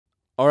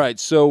All right,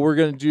 so we're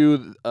going to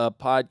do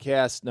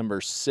podcast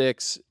number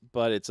 6,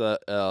 but it's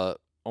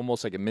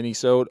almost like a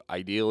mini-sode,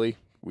 ideally.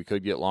 We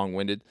could get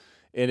long-winded.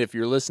 And if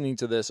you're listening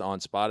to this on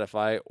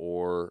Spotify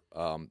or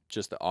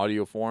just the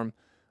audio form,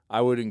 I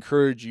would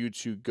encourage you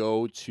to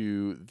go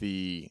to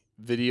the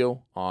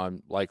video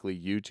on likely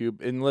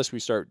YouTube, unless we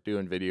start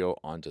doing video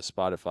onto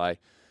Spotify,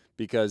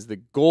 because the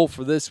goal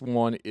for this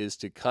one is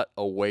to cut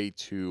away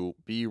to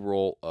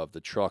B-roll of the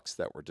trucks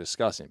that we're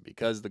discussing,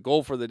 because the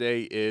goal for the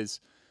day is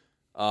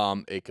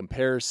a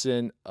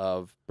comparison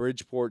of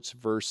Bridgeport's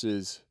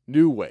versus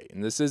New Way.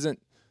 And this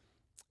isn't,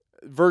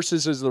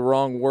 versus is the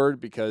wrong word,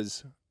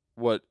 because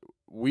what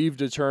we've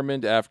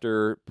determined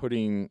after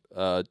putting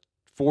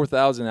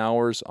 4,000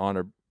 hours on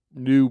a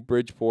new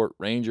Bridgeport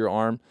Ranger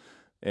arm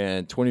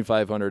and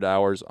 2,500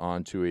 hours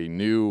onto a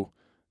New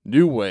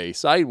Way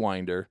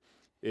Sidewinder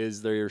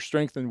is their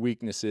strengths and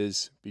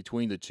weaknesses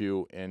between the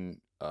two,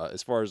 and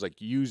as far as like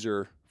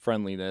user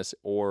friendliness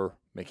or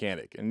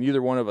mechanic. And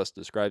neither one of us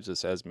describes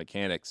this as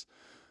mechanics,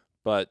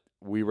 but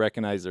we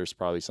recognize there's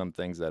probably some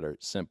things that are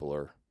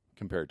simpler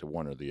compared to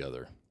one or the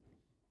other.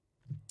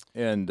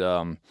 And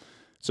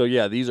so,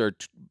 yeah, these are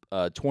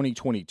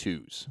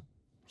 2022s.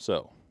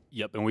 So.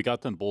 Yep, and we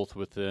got them both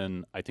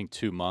within, I think,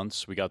 2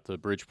 months. We got the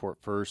Bridgeport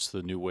first,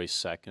 the New Way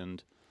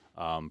second.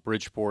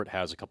 Bridgeport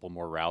has a couple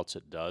more routes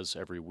it does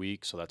every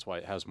week, so that's why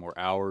it has more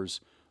hours.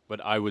 But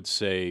I would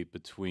say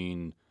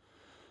between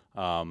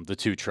the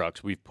two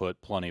trucks, we've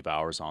put plenty of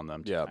hours on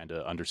them to kind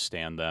of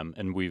understand them,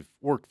 and we've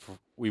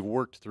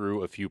worked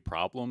through a few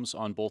problems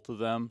on both of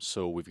them.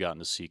 So we've gotten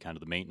to see kind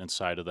of the maintenance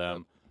side of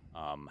them,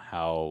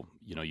 how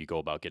you go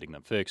about getting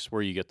them fixed,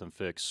 where you get them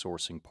fixed,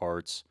 sourcing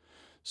parts.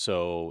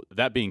 So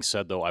that being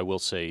said, though, I will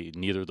say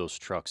neither of those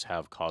trucks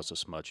have caused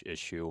us much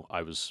issue.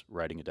 I was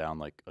writing it down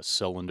like a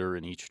cylinder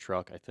in each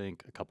truck, I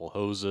think, a couple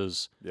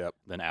hoses. Yep.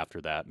 Then after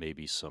that,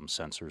 maybe some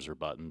sensors or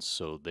buttons.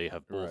 So they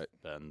have both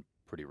been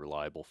pretty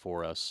reliable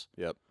for us.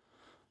 Yep.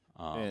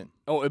 And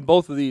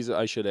both of these,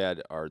 I should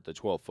add, are the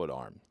 12-foot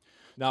arm.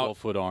 Now,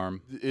 12-foot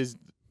arm.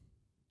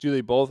 Do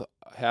they both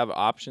have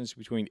options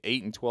between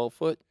 8 and 12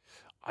 foot?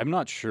 I'm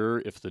not sure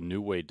if the New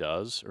Way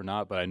does or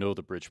not, but I know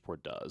the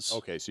Bridgeport does.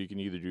 Okay, so you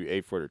can either do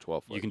 8 foot or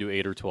 12 foot. You can do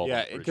 8 or 12.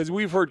 Yeah, because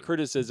we've heard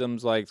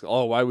criticisms like,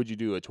 "Oh, why would you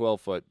do a 12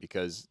 foot?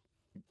 Because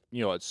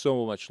it's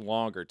so much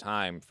longer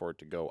time for it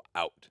to go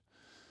out."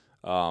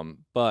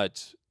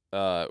 But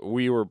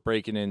we were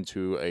breaking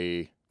into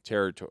a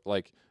territory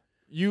like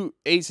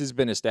Ace has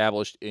been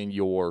established in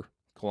your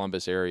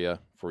Columbus area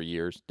for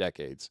years,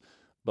 decades,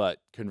 but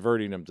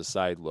converting them to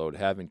side load,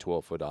 having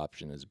 12-foot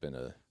option has been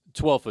a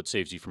 12-foot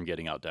saves you from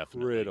getting out,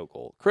 definitely.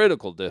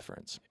 Critical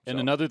difference. And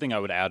another thing I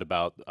would add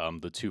about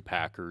the two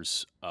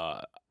Packers,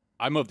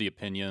 I'm of the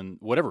opinion,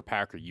 whatever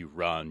Packer you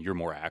run, you're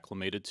more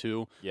acclimated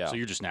to. Yeah. So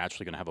you're just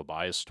naturally going to have a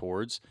bias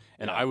towards.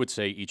 And I would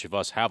say each of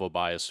us have a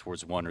bias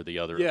towards one or the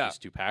other of these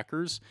two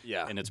Packers.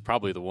 Yeah. And it's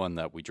probably the one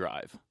that we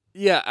drive.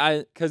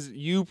 Yeah, because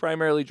you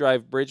primarily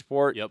drive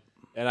Bridgeport. Yep.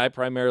 And I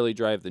primarily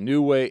drive the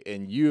New Way,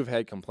 and you've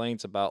had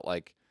complaints about,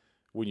 like,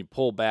 when you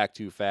pull back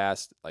too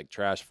fast, like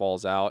trash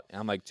falls out. And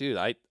I'm like, dude,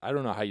 I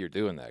don't know how you're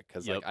doing that,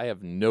 because like I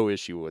have no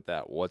issue with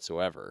that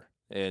whatsoever.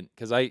 And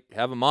because I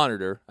have a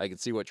monitor, I can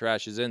see what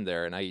trash is in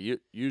there, and I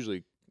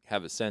usually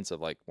have a sense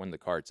of like when the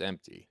cart's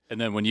empty.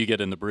 And then when you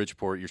get in the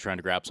Bridgeport, you're trying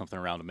to grab something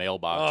around a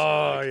mailbox.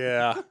 Oh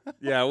yeah,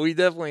 yeah. We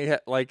definitely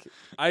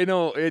I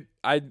know it.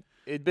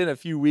 It'd been a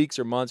few weeks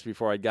or months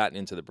before I'd gotten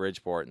into the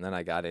Bridgeport, and then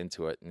I got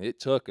into it, and it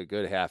took a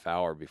good half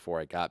hour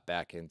before I got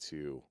back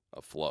into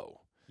a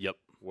flow. Yep.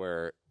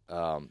 Where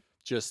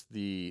just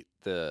the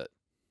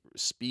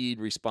speed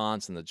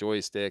response and the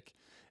joystick,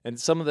 and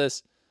some of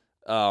this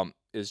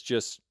is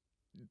just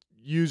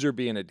user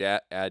being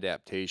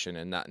adaptation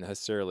and not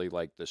necessarily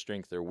like the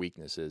strength or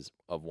weaknesses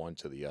of one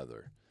to the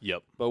other.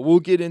 Yep. But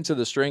we'll get into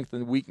the strength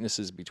and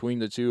weaknesses between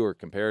the two or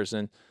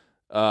comparison.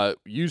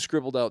 You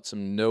scribbled out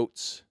some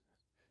notes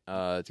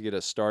to get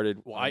us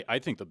started. Well, I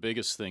think the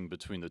biggest thing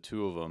between the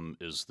two of them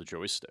is the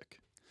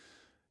joystick.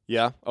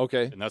 Yeah,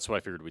 okay. And that's what I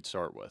figured we'd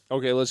start with.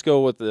 Okay, let's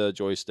go with the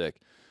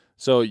joystick.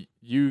 So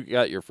you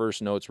got your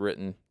first notes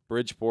written.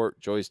 Bridgeport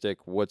joystick,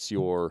 what's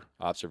your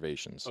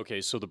observations?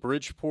 Okay, so the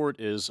Bridgeport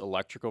is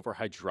electric over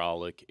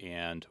hydraulic,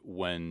 and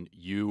when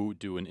you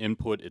do an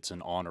input, it's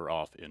an on or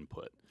off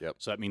input. Yep.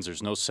 So that means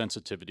there's no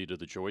sensitivity to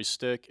the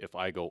joystick. If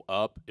I go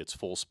up, it's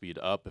full speed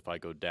up. If I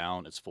go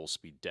down, it's full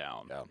speed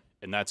down. Yeah.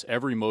 And that's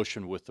every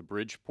motion with the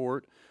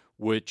Bridgeport,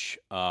 which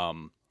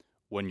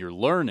when you're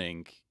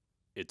learning,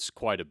 it's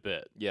quite a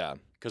bit. Yeah.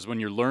 Because when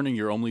you're learning,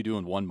 you're only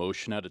doing one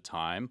motion at a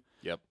time.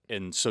 Yep.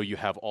 And so you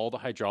have all the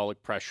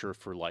hydraulic pressure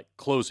for like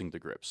closing the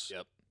grips.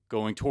 Yep.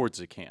 Going towards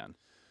the can,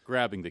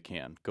 grabbing the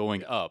can,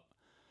 going up.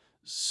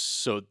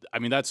 So, I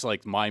mean, that's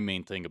like my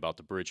main thing about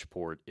the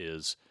Bridgeport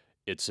is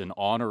it's an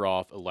on or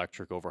off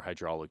electric over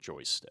hydraulic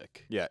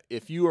joystick. Yeah.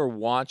 If you are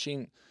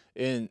watching,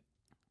 and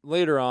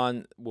later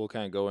on we'll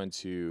kind of go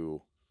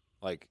into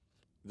like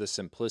the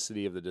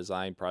simplicity of the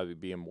design probably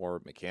being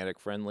more mechanic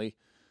friendly.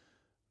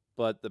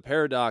 But the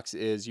paradox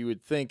is you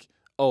would think,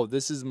 oh,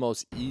 this is the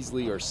most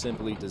easily or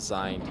simply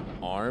designed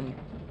arm,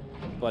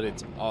 but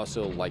it's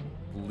also like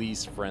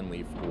least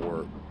friendly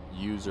for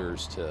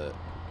users to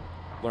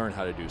learn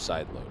how to do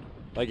side load.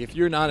 Like if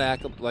you're not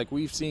like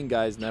we've seen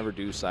guys never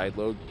do side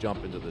load,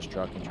 jump into this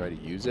truck and try to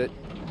use it,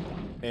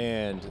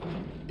 and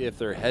if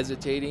they're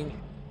hesitating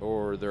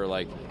or they're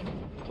like,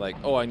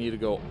 oh, I need to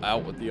go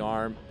out with the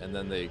arm, and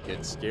then they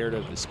get scared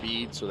of the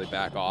speed, so they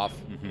back off,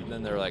 and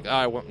then they're like,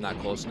 oh, I'm not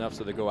close enough,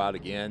 so they go out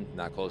again,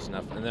 not close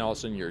enough, and then all of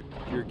a sudden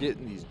you're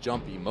getting these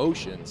jumpy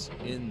motions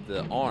in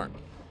the arm,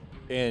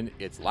 and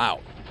it's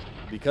loud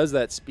because of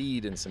that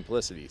speed and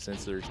simplicity.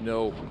 Since there's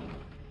no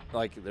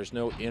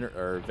inner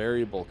or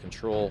variable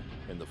control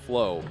in the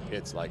flow,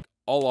 it's like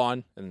all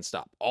on and then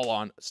stop, all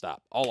on,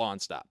 stop, all on,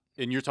 stop.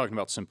 And you're talking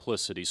about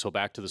simplicity. So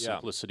back to the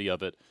simplicity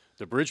of it.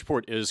 The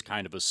Bridgeport is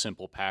kind of a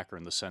simple packer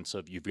in the sense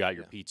of you've got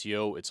your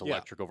PTO, it's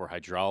electric over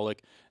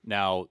hydraulic.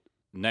 Now,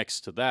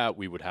 next to that,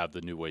 we would have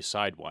the New Way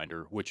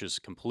Sidewinder, which is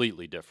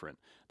completely different.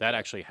 That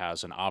actually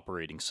has an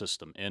operating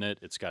system in it.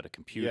 It's got a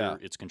computer.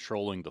 It's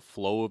controlling the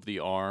flow of the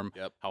arm,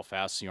 how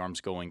fast the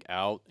arm's going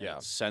out. And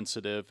it's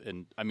sensitive.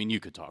 And, I mean, you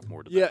could talk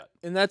more to that.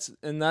 And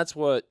that's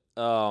what,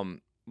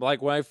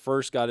 like when I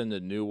first got into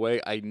New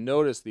Way, I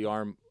noticed the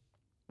arm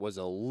was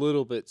a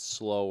little bit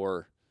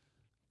slower,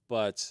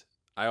 but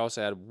I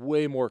also had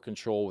way more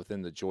control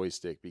within the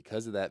joystick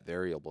because of that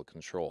variable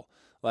control.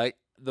 Like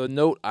the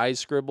note I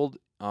scribbled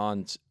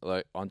onto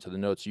the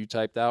notes you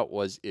typed out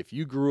was, if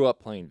you grew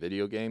up playing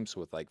video games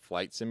with like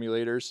flight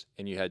simulators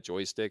and you had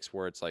joysticks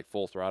where it's like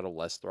full throttle,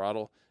 less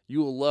throttle,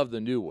 you will love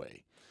the New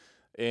Way.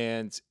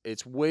 And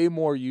it's way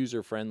more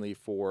user friendly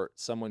for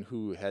someone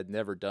who had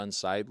never done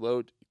side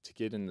load to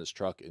get in this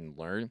truck and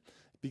learn,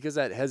 because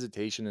that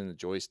hesitation in the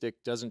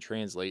joystick doesn't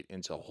translate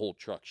into a whole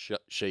truck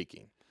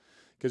shaking.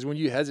 Because when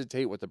you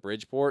hesitate with the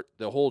Bridgeport,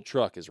 the whole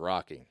truck is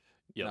rocking.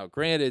 Now,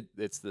 granted,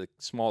 it's the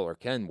smaller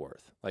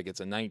Kenworth. Like it's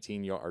a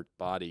 19-yard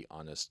body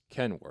on a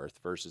Kenworth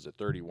versus a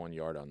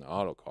 31-yard on the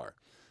Autocar.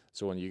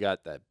 So when you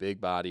got that big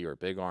body or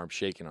big arm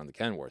shaking on the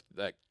Kenworth,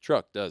 that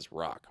truck does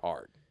rock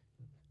hard.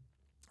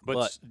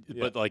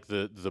 But like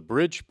the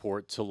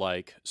Bridgeport, to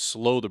like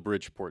slow the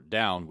Bridgeport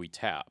down, we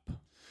tap.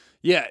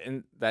 Yeah,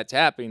 and that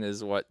tapping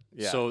is what.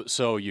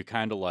 So you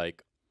kind of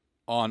like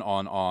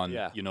on.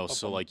 You know,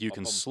 so like you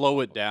can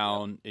slow it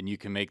down and you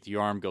can make the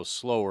arm go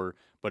slower.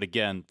 But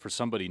again, for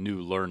somebody new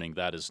learning,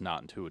 that is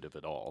not intuitive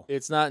at all.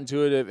 It's not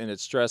intuitive, and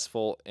it's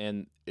stressful,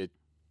 and it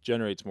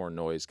generates more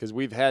noise, because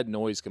we've had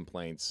noise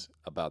complaints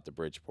about the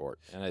Bridgeport,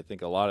 and I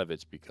think a lot of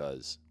it's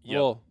because,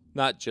 well,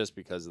 not just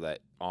because of that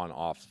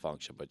on-off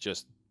function, but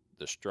just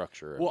the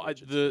structure. Well,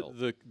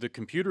 the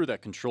computer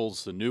that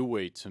controls the New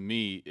Way, to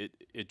me,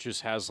 it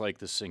just has like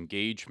this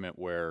engagement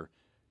where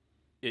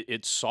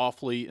it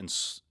softly and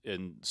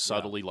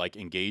subtly like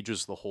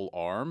engages the whole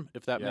arm,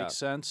 if that makes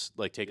sense.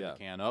 Like taking the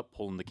can up,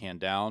 pulling the can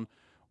down.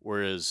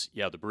 Whereas,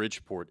 the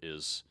Bridgeport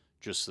is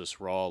just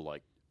this raw,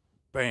 like,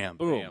 bam,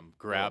 bam,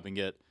 grabbing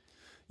it.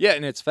 Yeah,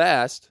 and it's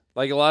fast.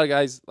 Like a lot of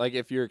guys, like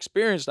if you're an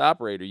experienced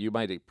operator, you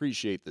might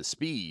appreciate the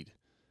speed.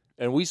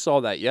 And we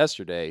saw that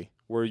yesterday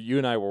where you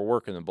and I were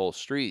working in both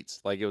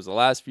streets. Like it was the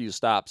last few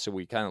stops, so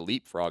we kind of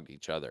leapfrogged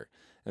each other.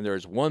 And there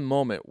was one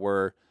moment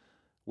where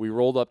we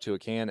rolled up to a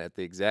can at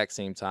the exact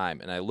same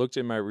time, and I looked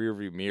in my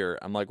rearview mirror.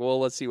 I'm like,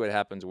 well, let's see what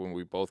happens when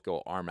we both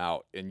go arm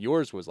out. And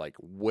yours was like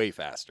way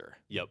faster.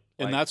 Yep.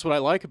 And that's what I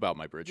like about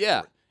my Bridgeport.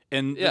 Yeah.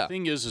 And the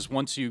thing is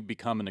once you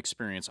become an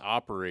experienced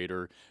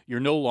operator,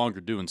 you're no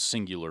longer doing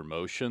singular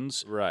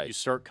motions. Right. You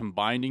start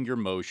combining your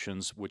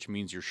motions, which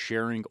means you're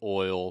sharing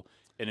oil,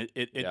 and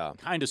it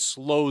kind of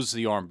slows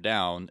the arm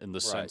down in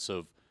the sense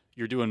of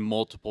you're doing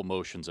multiple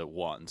motions at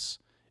once.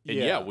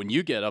 And when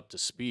you get up to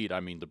speed, I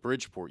mean, the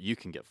Bridgeport, you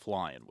can get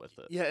flying with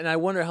it. Yeah, and I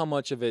wonder how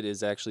much of it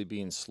is actually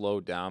being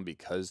slowed down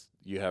because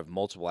you have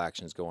multiple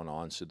actions going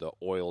on, so the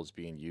oil is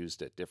being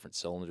used at different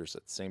cylinders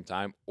at the same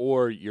time,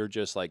 or you're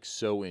just like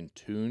so in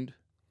tuned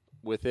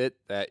with it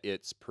that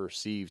it's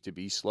perceived to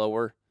be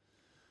slower.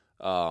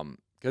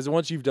 Because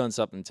once you've done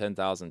something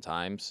 10,000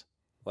 times,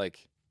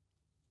 like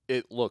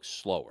it looks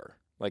slower,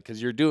 like because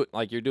you're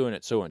doing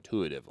it so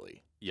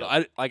intuitively.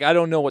 Yeah, so I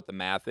don't know what the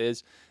math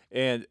is.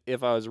 And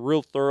if I was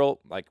real thorough,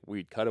 like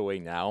we'd cut away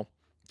now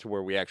to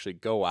where we actually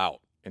go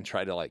out and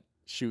try to like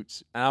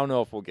shoot. I don't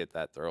know if we'll get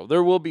that thorough.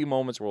 There will be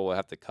moments where we'll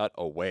have to cut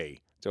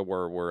away to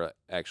where we're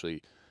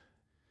actually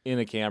in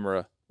a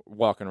camera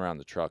walking around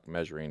the truck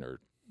measuring or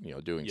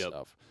doing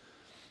stuff.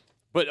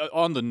 But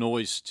on the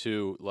noise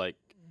too, like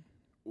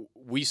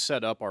we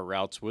set up our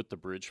routes with the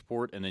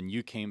Bridgeport, and then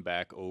you came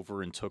back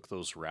over and took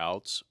those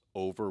routes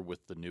over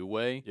with the New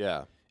Way.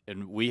 Yeah.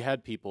 And we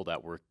had people that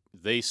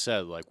they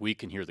said, like, we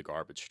can hear the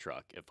garbage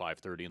truck at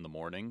 5:30 in the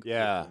morning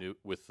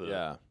with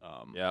the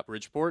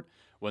Bridgeport.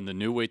 When the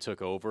New Way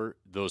took over,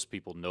 those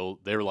people know,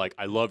 they were like,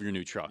 I love your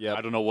new truck.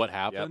 I don't know what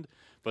happened,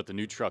 but the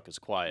new truck is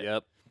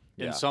quiet.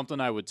 And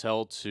something I would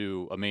tell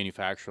to a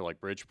manufacturer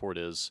like Bridgeport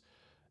is,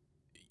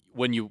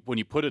 when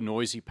you put a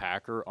noisy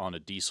packer on a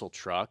diesel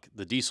truck,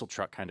 the diesel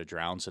truck kind of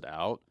drowns it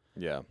out.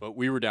 Yeah. But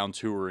we were down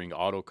touring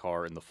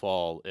Autocar in the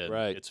fall, and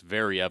Right. it's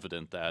very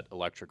evident that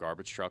electric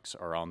garbage trucks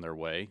are on their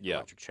way, Yeah.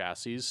 electric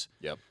chassis.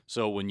 Yep.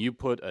 So when you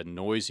put a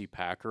noisy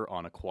packer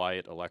on a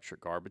quiet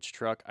electric garbage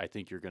truck, I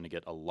think you're going to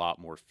get a lot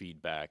more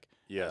feedback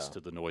Yeah. as to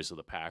the noise of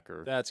the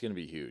packer. That's going to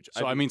be huge.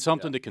 So, I mean,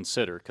 something to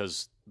consider,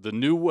 because the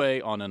new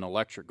way on an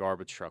electric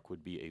garbage truck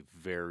would be a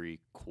very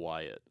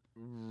quiet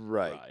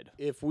ride.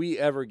 If we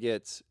ever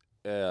get,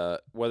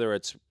 whether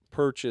it's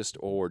purchased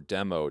or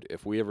demoed,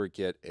 if we ever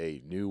get a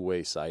new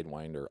way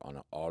Sidewinder on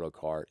an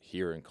Autocar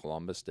here in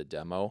Columbus to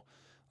demo,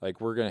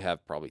 like we're going to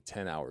have probably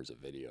 10 hours of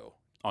video.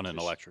 On an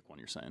electric one,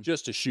 you're saying?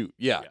 Just to shoot.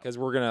 Yeah, because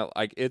we're going to,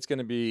 like, it's going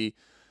to be,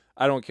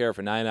 I don't care if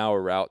a 9-hour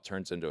route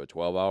turns into a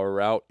 12-hour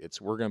route.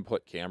 We're going to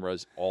put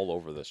cameras all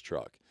over this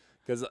truck.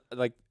 Because,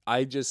 like,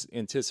 I just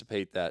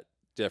anticipate that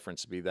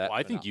difference to be that. Well,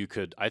 I think you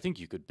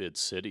could bid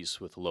cities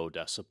with low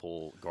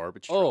decibel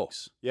garbage Oh,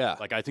 trucks. yeah.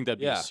 Like, I think that'd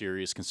be a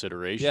serious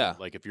consideration. Yeah.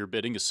 Like, if you're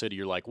bidding a city,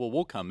 you're like, well,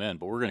 we'll come in,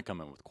 but we're going to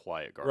come in with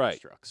quiet garbage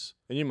trucks.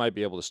 And you might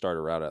be able to start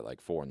a route at like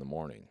 4 in the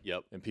morning.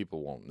 Yep. And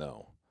people won't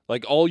know.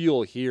 Like, all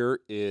you'll hear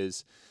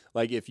is,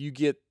 like, if you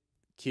get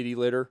kitty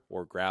litter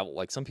or gravel,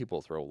 like some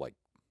people throw like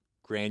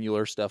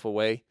granular stuff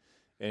away,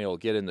 and it'll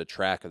get in the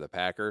track of the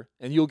packer,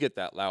 and you'll get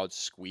that loud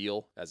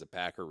squeal as a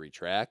packer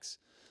retracts.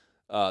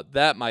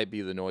 That might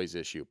be the noise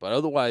issue. But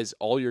otherwise,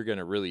 all you're going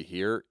to really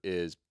hear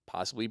is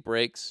possibly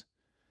brakes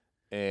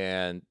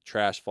and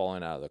trash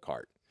falling out of the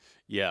cart.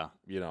 Yeah.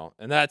 You know,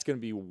 and that's going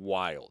to be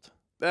wild.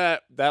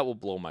 That will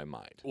blow my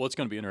mind. Well, it's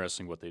going to be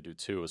interesting what they do,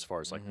 too, as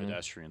far as, like,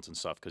 pedestrians and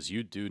stuff, because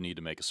you do need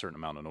to make a certain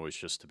amount of noise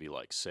just to be,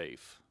 like,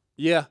 safe.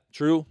 Yeah,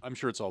 true. I'm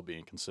sure it's all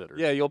being considered.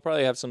 Yeah, you'll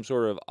probably have some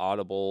sort of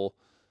audible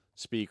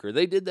speaker.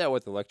 They did that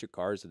with electric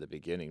cars at the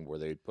beginning, where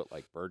they'd put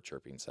like bird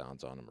chirping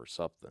sounds on them or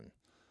something.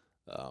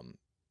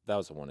 That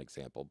was one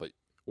example,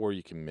 or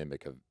you can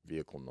mimic a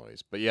vehicle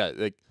noise. But yeah,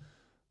 like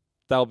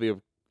that'll be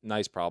a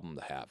nice problem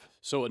to have.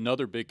 So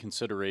another big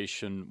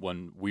consideration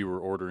when we were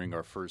ordering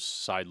our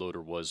first side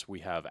loader was we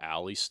have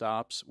alley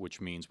stops,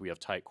 which means we have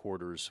tight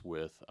quarters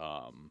with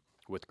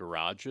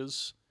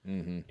garages.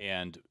 Mm-hmm.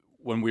 And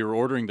when we were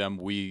ordering them,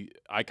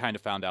 I kind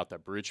of found out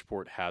that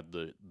Bridgeport had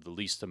the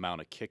least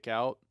amount of kick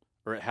out,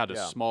 or it had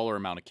a smaller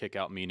amount of kick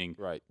out, meaning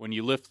when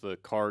you lift the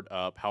cart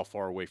up, how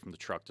far away from the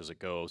truck does it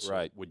go?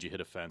 So would you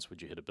hit a fence?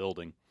 Would you hit a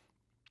building?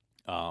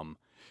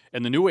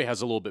 And the New Way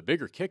has a little bit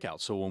bigger kick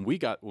out. So when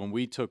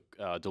we took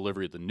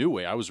delivery of the New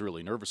Way, I was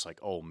really nervous, like,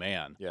 oh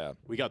man,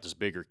 we got this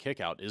bigger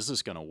kick out. Is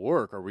this going to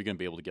work? Are we going to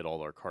be able to get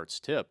all our carts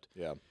tipped?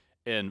 Yeah.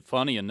 And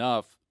funny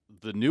enough,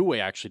 the New Way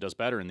actually does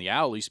better in the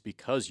alleys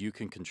because you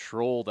can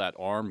control that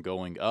arm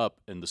going up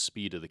and the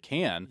speed of the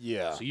can.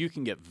 Yeah. So you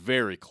can get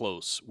very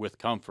close with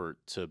comfort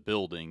to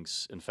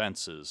buildings and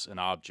fences and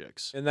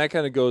objects. And that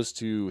kind of goes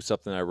to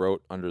something I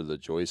wrote under the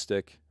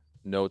joystick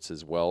notes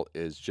as well,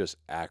 is just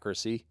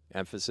accuracy,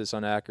 emphasis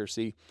on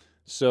accuracy.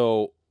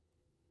 So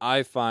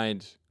I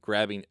find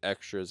grabbing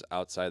extras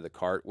outside the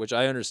cart, which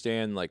I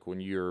understand, like when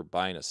you're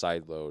buying a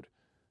side load,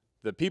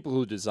 the people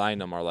who design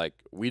them are like,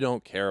 we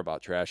don't care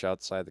about trash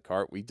outside the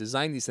cart. We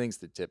design these things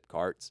to tip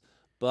carts.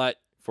 But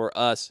for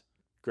us,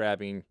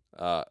 grabbing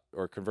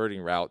or converting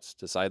routes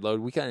to side load,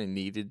 we kind of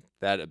needed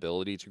that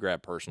ability to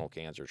grab personal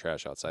cans or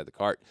trash outside the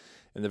cart.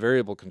 And the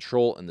variable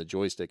control and the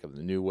joystick of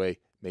the New Way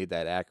made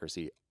that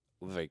accuracy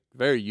like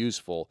very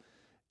useful,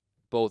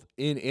 both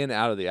in and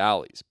out of the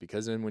alleys.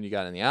 Because then when you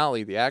got in the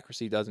alley, the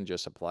accuracy doesn't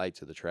just apply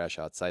to the trash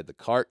outside the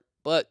cart,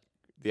 but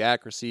the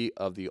accuracy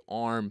of the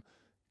arm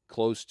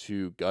close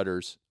to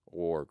gutters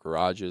or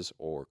garages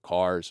or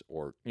cars,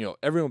 or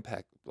everyone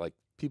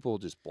people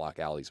just block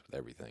alleys with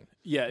everything.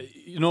 Yeah,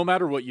 no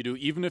matter what you do,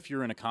 even if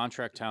you're in a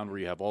contract town where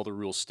you have all the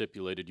rules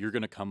stipulated, you're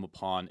going to come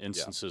upon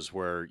instances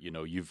where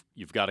you've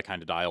got to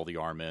kind of dial the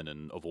arm in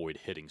and avoid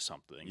hitting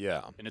something.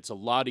 Yeah, and it's a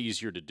lot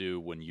easier to do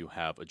when you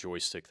have a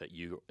joystick that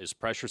is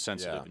pressure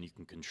sensitive and you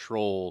can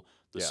control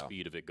the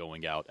speed of it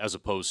going out, as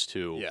opposed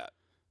to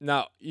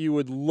Now you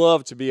would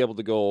love to be able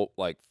to go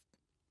like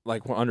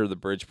under the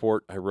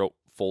Bridgeport, I wrote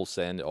full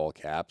send all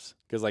caps,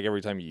 because like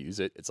every time you use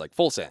it, it's like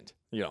full send.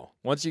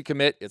 Once you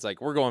commit, it's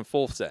like we're going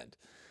full send.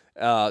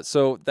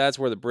 So that's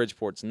where the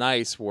Bridgeport's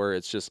nice, where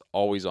it's just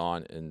always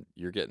on and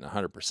you're getting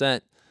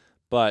 100%.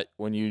 But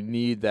when you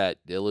need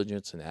that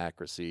diligence and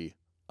accuracy,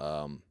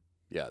 the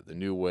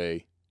New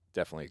Way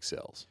definitely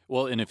excels.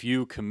 Well, and if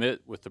you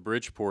commit with the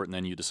Bridgeport and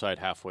then you decide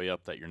halfway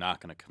up that you're not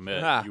going to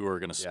commit, you are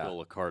going to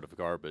spill a cart of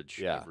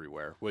garbage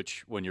everywhere,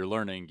 which when you're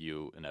learning,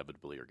 you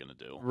inevitably are going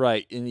to do.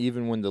 Right, and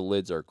even when the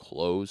lids are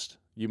closed,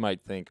 you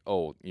might think,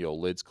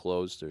 lid's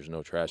closed, there's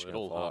no trash going to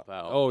fall hop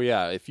out. Oh,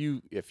 yeah, if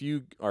you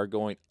are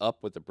going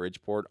up with the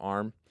Bridgeport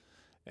arm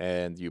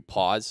and you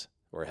pause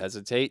or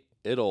hesitate,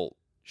 it'll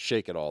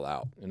shake it all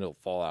out, and it'll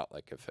fall out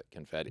like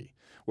confetti.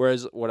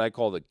 Whereas what I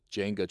call the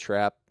Jenga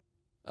trap,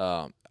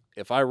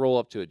 if I roll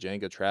up to a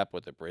Jenga trap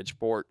with a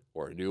Bridgeport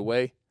or a New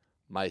Way,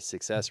 my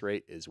success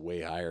rate is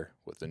way higher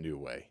with the New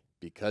Way,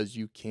 because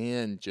you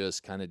can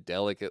just kind of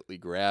delicately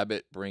grab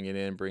it, bring it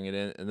in.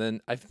 And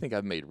then I think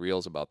I've made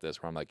reels about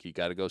this where I'm like, you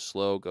got to go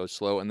slow,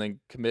 and then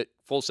commit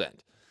full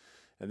send.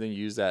 and then you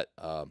use that.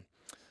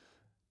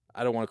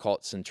 I don't want to call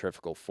it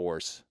centrifugal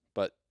force,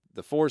 but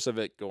the force of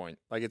it going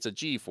like it's a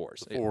G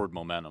force. The forward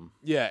momentum.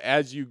 Yeah,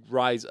 as you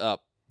rise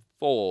up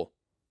full,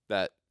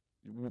 that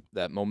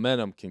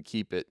momentum can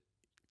keep it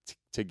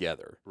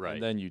together, Right.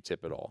 and then you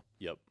tip it all.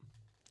 Yep.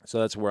 So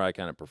that's where I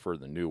kind of prefer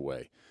the new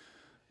way.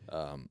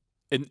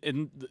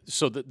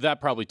 So that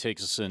probably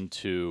takes us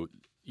into,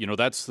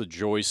 that's the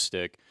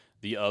joystick.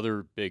 The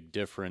other big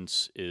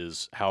difference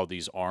is how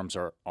these arms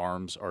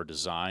are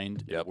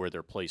designed, Yep. where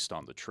they're placed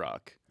on the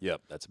truck.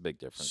 Yep, that's a big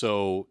difference.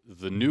 So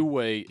the new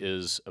way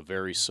is a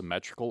very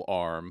symmetrical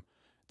arm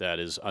that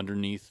is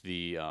underneath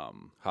the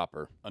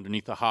hopper, and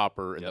Yep.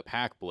 the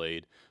pack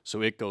blade.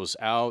 So it goes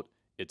out.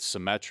 It's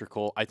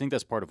symmetrical. I think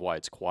that's part of why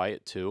it's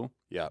quiet too.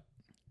 Yeah,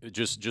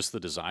 Just the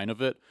design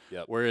of it.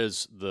 Yep.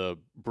 Whereas the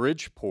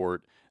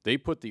Bridgeport, they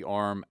put the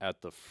arm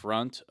at the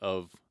front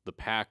of the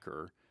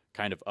packer,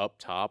 kind of up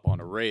top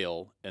on a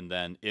rail, and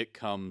then it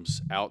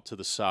comes out to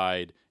the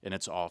side and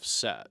it's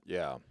offset.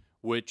 Yeah,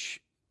 Which,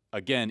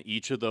 again,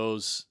 each of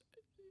those,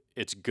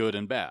 it's good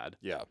and bad.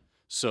 yeah,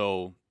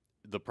 So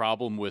the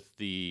problem with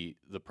the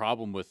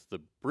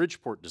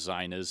Bridgeport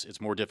design is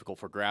it's more difficult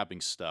for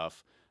grabbing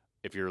stuff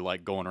if you're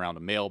like going around a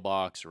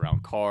mailbox,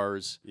 around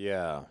cars,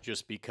 yeah.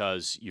 just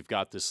because you've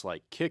got this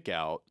like kick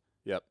out,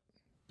 Yep.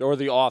 Or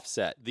the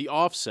offset.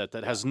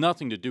 that has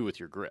nothing to do with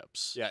your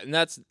grips. Yeah, and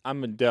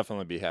I'm gonna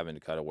definitely be having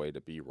to cut away to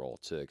B-roll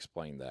to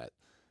explain that,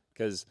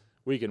 because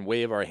we can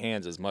wave our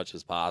hands as much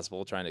as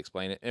possible trying to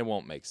explain it. It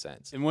won't make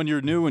sense. And when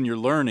you're new and you're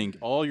learning,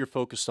 all you're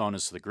focused on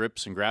is the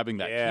grips and grabbing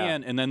that Yeah.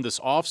 can, and then this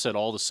offset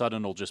all of a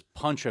sudden will just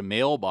punch a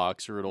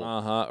mailbox or it'll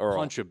Or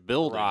punch a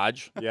building.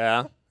 garage.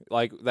 Yeah.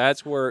 Like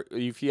that's where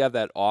if you have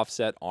that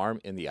offset arm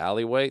in the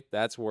alleyway,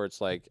 that's where it's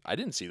like I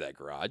didn't see that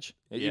garage.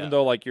 Yeah. Even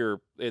though like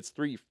it's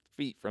 3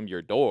 feet from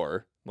your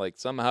door, like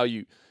somehow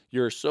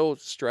you're so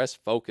stress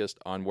focused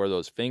on where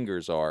those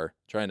fingers are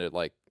trying to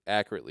like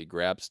accurately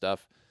grab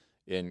stuff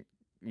in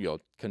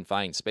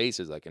confined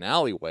spaces like an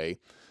alleyway,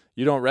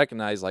 you don't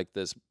recognize like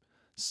this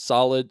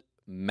solid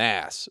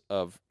mass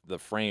of the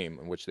frame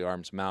in which the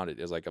arm's mounted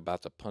is like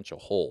about to punch a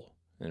hole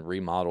and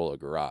remodel a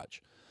garage.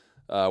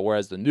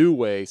 Whereas the new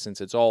way,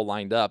 since it's all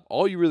lined up,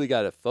 all you really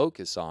got to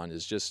focus on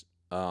is just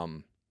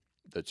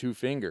the 2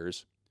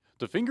 fingers.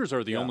 The fingers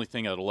are the Yeah. only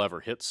thing that'll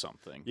ever hit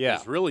something. Yeah.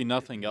 There's really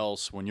nothing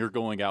else when you're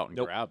going out and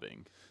Nope.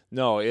 grabbing.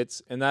 No,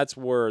 and that's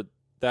where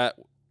that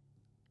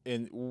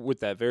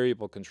with that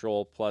variable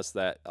control plus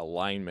that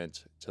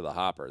alignment to the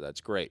hopper, that's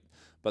great.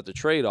 But the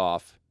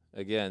trade-off,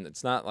 again,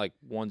 it's not like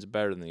one's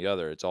better than the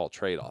other. It's all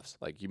trade-offs.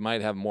 Like you might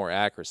have more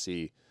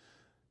accuracy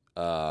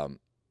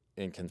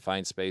in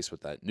confined space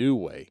with that new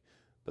way,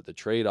 but the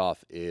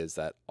trade-off is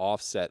that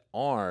offset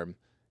arm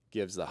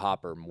gives the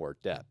hopper more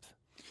depth.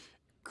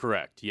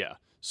 Correct, yeah.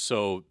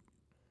 So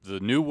the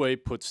new way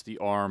puts the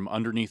arm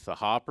underneath the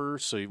hopper,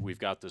 so we've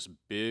got this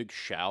big,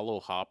 shallow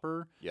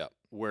hopper. Yep.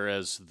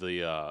 Whereas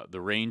the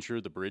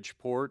Ranger, the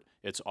Bridgeport,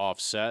 it's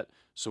offset,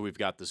 so we've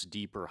got this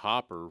deeper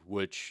hopper.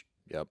 Which,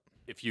 Yep.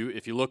 if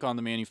you look on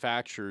the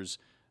manufacturers,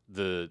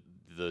 the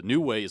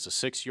new way is a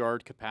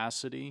 6-yard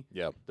capacity.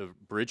 Yep. The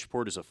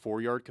Bridgeport is a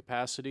 4-yard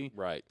capacity.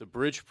 Right. The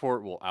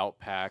Bridgeport will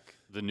outpack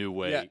the new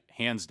way, Yeah.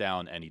 hands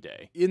down, any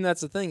day. And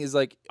that's the thing is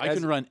like I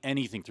can run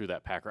anything through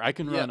that packer. I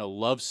can Yeah. run a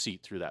love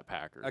seat through that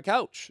packer. a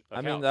couch. A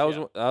I mean, couch,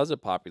 that was a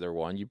popular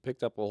one. You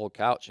picked up a whole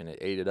couch and it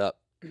ate it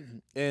up.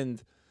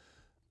 and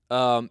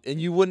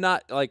you would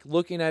not like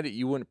looking at it,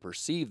 you wouldn't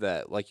perceive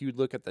that. Like you'd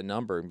look at the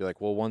number and be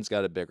like, well, one's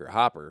got a bigger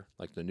hopper,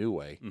 like the new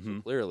way. So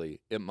Mhm. clearly,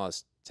 it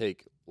must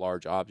take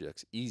large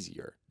objects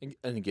easier. And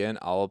again,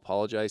 I'll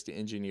apologize to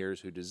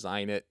engineers who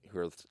design it, who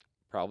are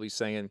probably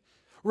saying,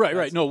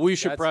 Right. No, we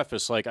should that's-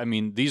 preface, like, I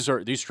mean, these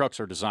trucks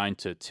are designed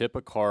to tip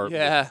a cart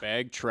Yeah. with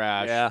bag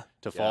trash Yeah.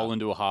 to fall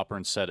into a hopper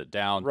and set it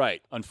down.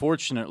 right.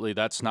 Unfortunately,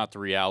 that's not the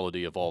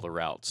reality of all the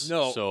routes.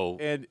 No, So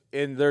and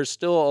there's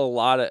still a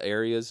lot of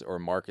areas or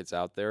markets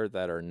out there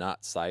that are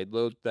not side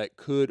load that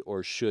could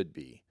or should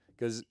be,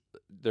 because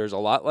there's a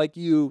lot like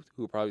you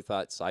who probably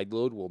thought side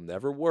load will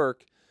never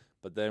work,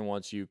 but then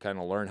once you kind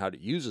of learn how to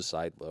use a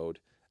side load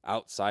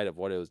outside of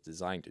what it was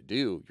designed to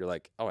do, you're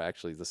like, oh,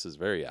 actually, this is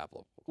very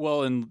applicable.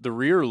 well, in the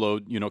rear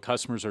load,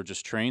 customers are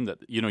just trained that,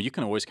 you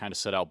can always kind of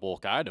set out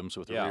bulk items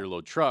with a Yeah. rear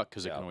load truck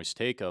because it Yeah. can always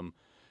take them.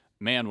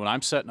 Man, when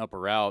I'm setting up a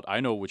route,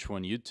 I know which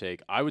one you'd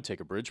take. I would take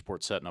a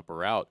Bridgeport setting up a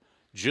route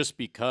just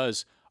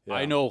because I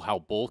Yeah. know how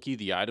bulky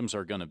the items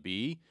are going to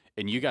be,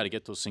 and you got to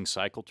get those things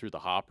cycled through the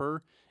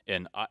hopper.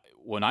 And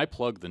when I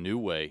plug the new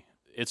way,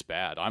 it's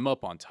bad. I'm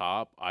up on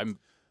top.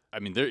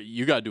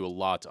 You got to do a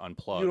lot to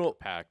unplug the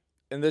pack.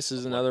 And this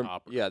is Of another, what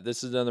hopper. yeah,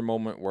 this is another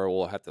moment where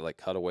we'll have to like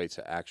cut away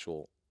to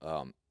actual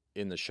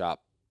in the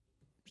shop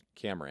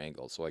camera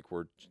angle. So like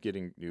we're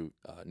getting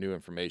new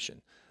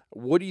information.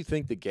 What do you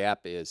think the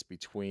gap is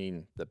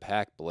between the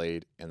pack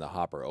blade and the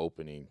hopper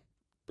opening,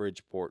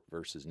 Bridgeport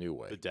versus New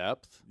Way? The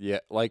depth. Yeah,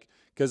 like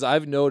because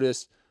I've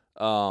noticed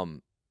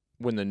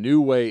when the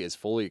New Way is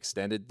fully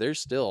extended, there's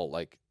still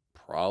like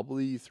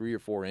probably 3 or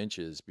 4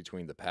 inches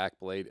between the pack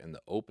blade and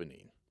the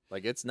opening.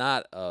 Like it's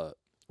not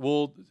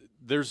Well,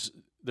 there's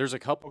There's a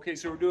couple. Okay,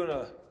 so we're doing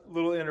a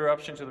little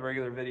interruption to the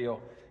regular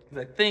video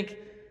because I think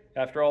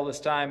after all this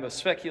time of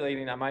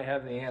speculating, I might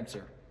have the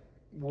answer.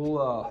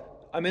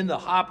 I'm in the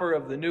hopper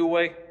of the New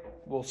Way.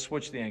 We'll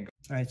switch the angle.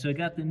 All right, so I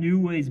got the New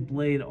Way's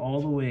blade all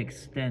the way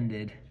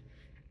extended.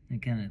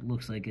 It kind of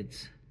looks like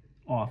it's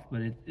off,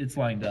 but it's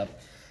lined up.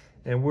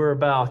 And we're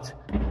about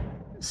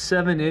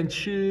 7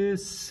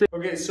 inches.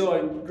 Okay, so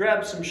I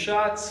grabbed some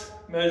shots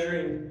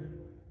measuring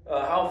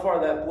how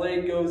far that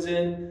blade goes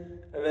in,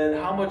 and then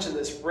how much of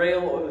this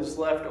rail is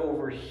left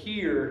over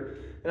here.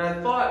 And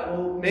I thought,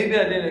 well, maybe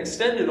I didn't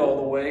extend it all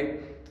the way,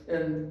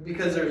 and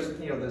because there's,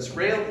 you know, this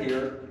rail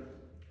here,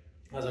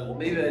 I was like, well,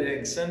 maybe I didn't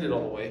extend it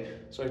all the way.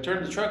 So I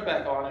turned the truck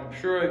back on. I'm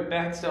sure I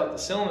maxed out the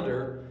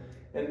cylinder,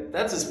 and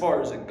that's as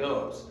far as it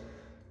goes.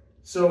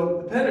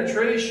 So the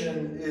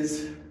penetration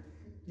is,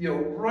 you know,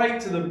 right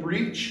to the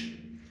breech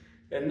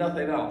and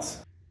nothing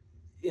else.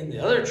 In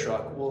the other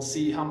truck, we'll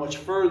see how much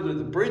further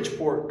the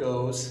Bridgeport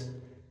goes.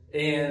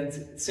 And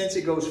since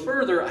it goes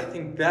further, I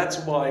think that's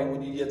why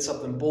when you get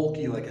something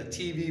bulky like a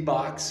TV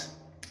box,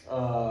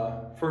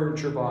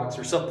 furniture box,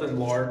 or something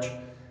large,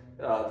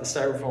 the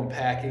styrofoam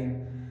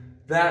packing,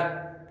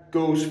 that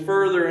goes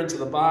further into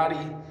the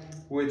body,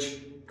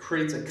 which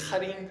creates a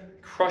cutting,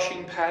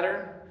 crushing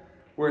pattern.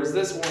 Whereas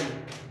this one,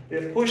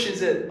 it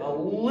pushes it a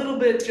little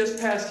bit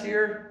just past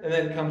here and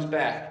then comes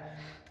back.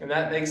 And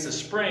that makes the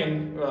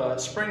spring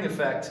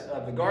effect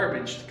of the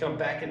garbage to come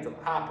back into the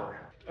hopper.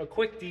 A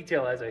quick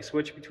detail as I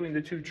switch between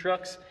the two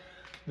trucks.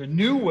 The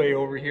New Way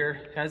over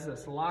here has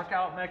this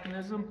lockout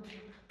mechanism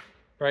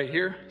right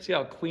here. See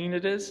how clean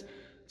it is?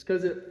 It's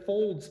because it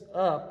folds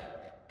up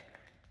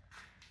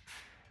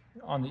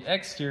on the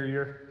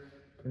exterior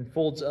and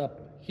folds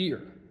up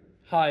here,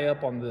 high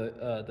up on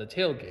the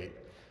tailgate.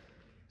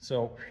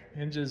 So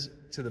hinges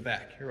to the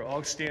back. Here,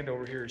 I'll stand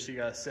over here so you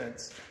got a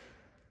sense.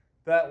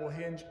 That will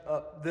hinge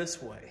up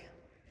this way.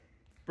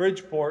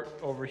 Bridgeport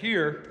over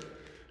here,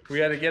 we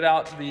had to get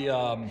out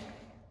the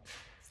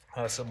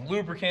some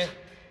lubricant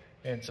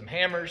and some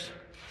hammers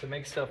to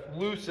make stuff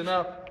loosen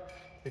up,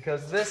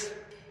 because this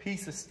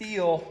piece of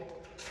steel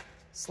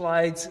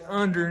slides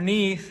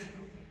underneath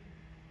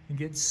and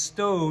gets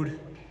stowed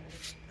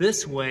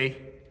this way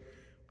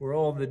where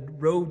all the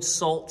road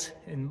salt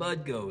and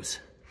mud goes.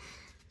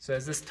 So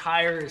as this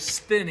tire is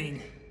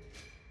spinning,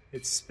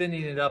 it's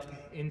spinning it up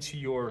into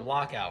your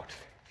lockout.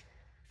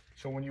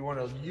 So when you want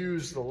to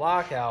use the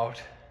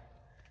lockout,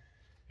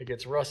 it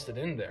gets rusted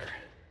in there.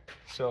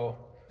 So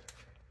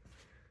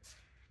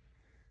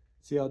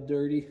see how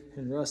dirty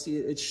and rusty?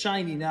 It's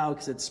shiny now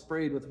because it's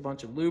sprayed with a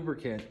bunch of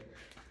lubricant,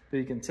 but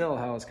you can tell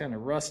how it's kind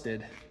of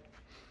rusted.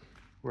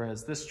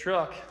 Whereas this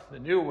truck, the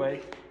New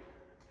Way,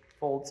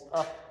 folds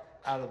up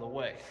out of the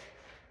way.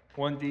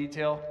 One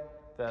detail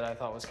that I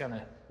thought was kind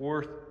of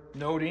worth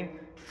noting,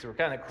 so we're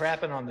kind of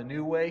crapping on the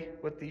New Way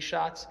with these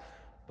shots,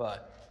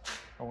 but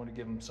I want to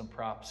give them some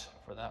props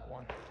for that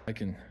one.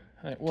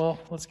 Well,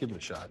 let's give it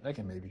a shot. I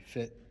can maybe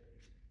fit.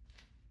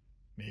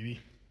 Maybe.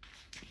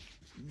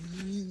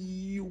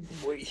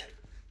 Boy.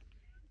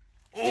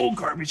 Oh,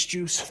 garbage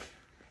juice.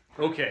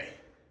 Okay.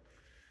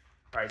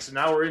 All right, so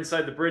now we're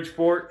inside the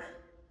Bridgeport.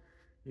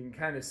 You can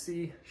kind of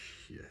see,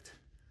 shit.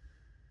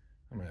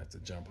 I'm gonna have to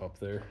jump up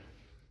there.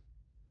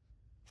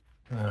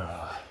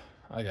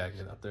 I gotta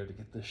get up there to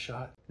get this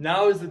shot.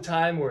 Now is the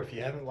time where if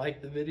you haven't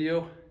liked the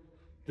video,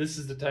 this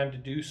is the time to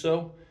do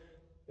so.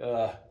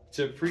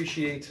 To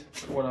appreciate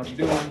what I'm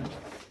doing,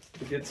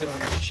 to get some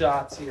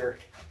shots here.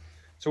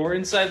 So we're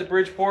inside the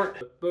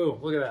Bridgeport. Boom,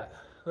 look at that.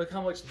 Look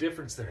how much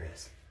difference there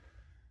is.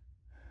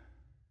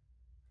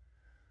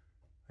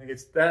 I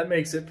guess that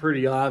makes it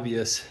pretty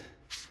obvious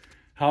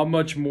how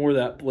much more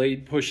that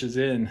blade pushes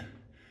in.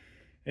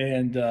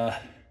 And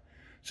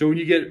so when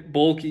you get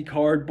bulky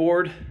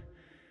cardboard,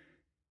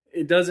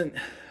 it doesn't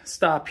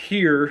stop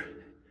here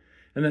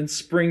and then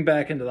spring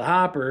back into the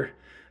hopper.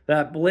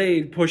 That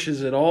blade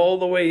pushes it all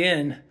the way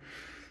in.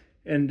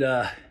 And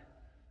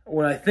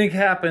what I think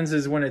happens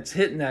is when it's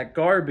hitting that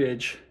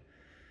garbage,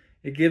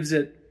 it gives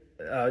it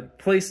a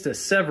place to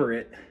sever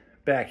it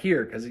back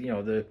here, because, you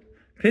know, the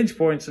pinch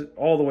point's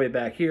all the way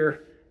back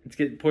here. It's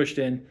getting pushed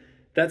in.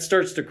 That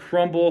starts to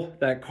crumble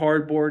that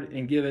cardboard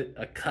and give it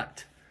a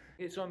cut.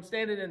 Okay, so I'm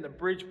standing in the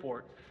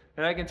Bridgeport,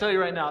 and I can tell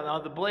you right now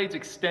the blade's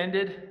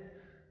extended,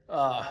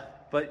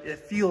 but it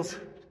feels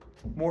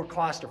more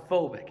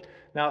claustrophobic.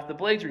 Now, if the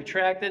blade's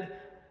retracted,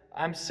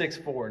 I'm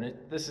 6'4", and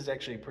this is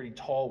actually a pretty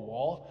tall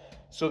wall.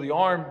 So the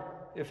arm,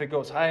 if it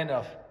goes high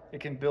enough,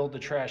 it can build the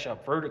trash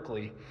up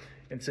vertically.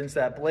 And since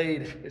that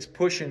blade is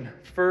pushing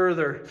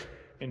further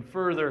and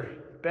further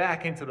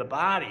back into the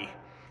body,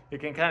 it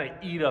can kind of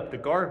eat up the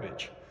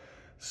garbage.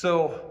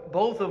 So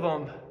both of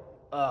them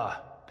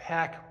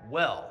pack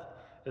well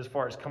as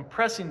far as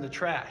compressing the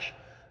trash.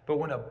 But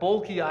when a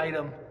bulky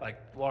item like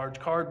large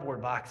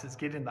cardboard boxes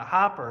get in the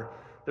hopper,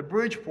 the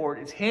Bridgeport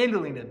is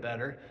handling it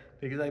better,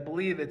 because I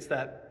believe it's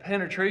that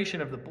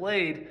penetration of the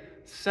blade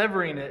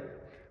severing it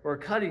or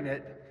cutting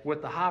it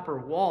with the hopper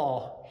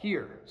wall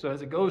here. So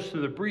as it goes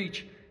through the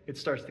breech, it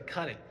starts to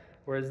cut it.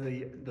 Whereas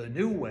the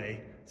New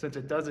Way, since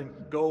it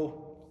doesn't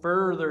go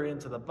further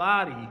into the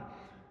body,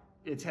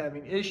 it's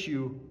having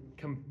issue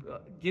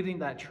getting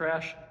that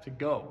trash to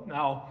go.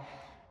 Now,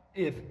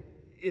 if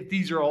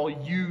these are all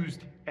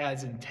used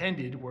as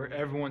intended, where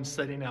everyone's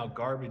setting out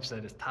garbage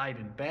that is tied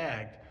and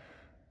bagged,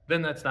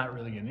 then that's not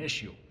really an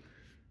issue.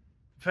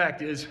 The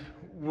fact is,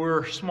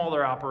 we're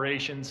smaller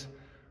operations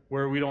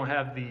where we don't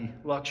have the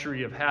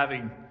luxury of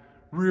having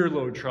rear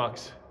load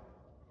trucks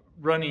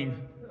running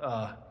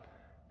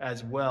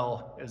as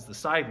well as the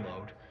side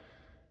load.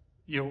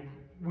 You know,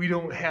 we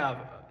don't have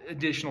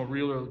additional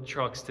rear load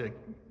trucks to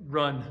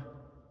run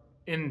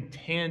in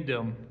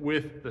tandem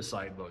with the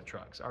side load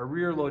trucks. Our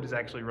rear load is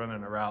actually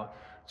running a route,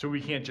 so we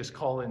can't just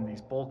call in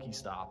these bulky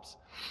stops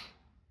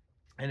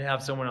and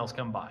have someone else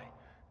come by.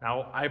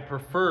 Now, I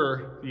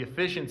prefer the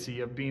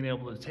efficiency of being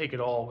able to take it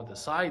all with a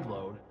side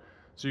load,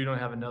 so you don't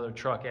have another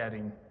truck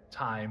adding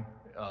time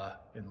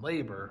and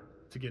labor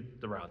to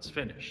get the routes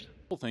finished.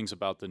 Couple things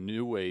about the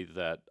new way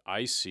that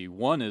I see.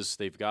 One is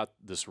they've got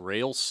this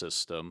rail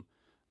system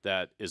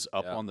that is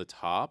up on the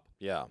top.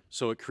 Yeah.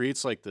 So it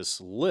creates like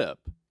this lip,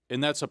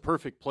 and that's a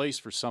perfect place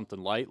for something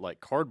light like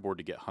cardboard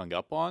to get hung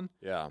up on.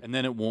 Yeah. And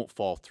then it won't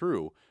fall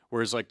through.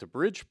 Whereas like the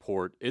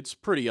Bridgeport, it's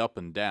pretty up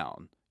and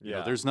down. You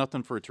know, there's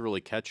nothing for it to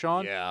really catch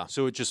on. Yeah.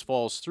 So it just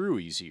falls through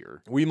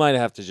easier. We might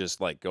have to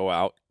just like go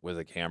out with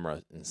a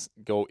camera and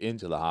go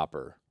into the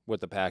hopper with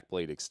the pack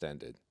blade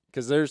extended.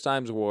 Because there's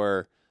times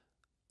where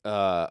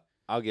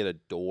I'll get a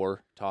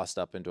door tossed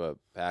up into a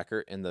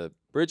packer and the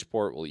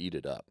Bridgeport will eat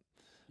it up.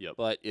 Yep.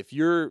 But if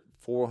you're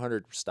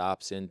 400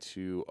 stops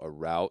into a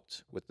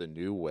route with the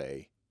new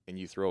way and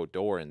you throw a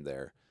door in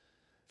there,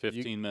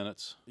 15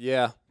 minutes.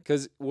 Yeah,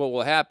 because what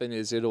will happen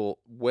is it'll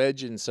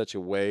wedge in such a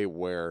way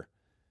where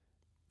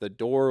the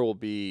door will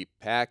be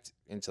packed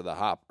into the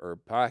hop or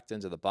packed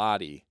into the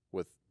body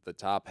with the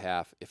top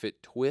half. If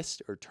it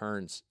twists or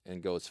turns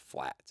and goes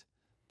flat,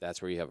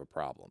 that's where you have a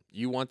problem.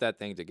 You want that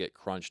thing to get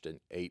crunched and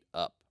ate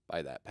up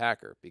by that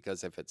packer,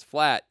 because if it's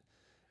flat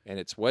and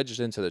it's wedged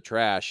into the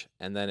trash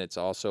and then it's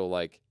also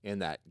like in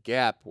that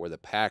gap where the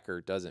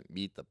packer doesn't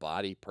meet the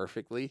body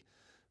perfectly,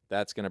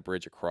 that's going to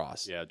bridge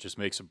across. Yeah, it just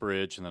makes a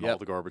bridge and then all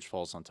the garbage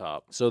falls on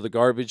top. So the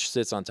garbage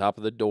sits on top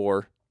of the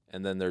door,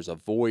 and then there's a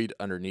void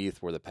underneath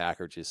where the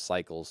packer just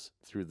cycles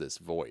through this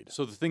void.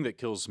 So the thing that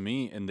kills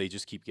me, and they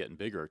just keep getting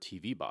bigger, are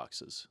TV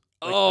boxes.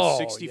 Like Oh,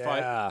 65.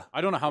 yeah.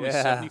 I don't know how many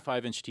Yeah.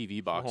 75-inch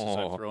TV boxes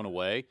I've thrown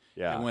away.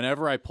 Yeah. And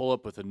whenever I pull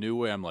up with a new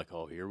way, I'm like,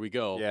 oh, here we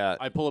go. Yeah.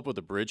 I pull up with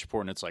a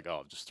Bridgeport, and it's like,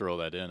 oh, just throw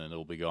that in, and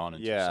it'll be gone in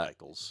 2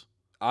 cycles.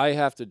 I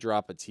have to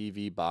drop a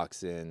TV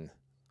box in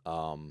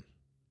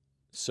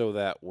so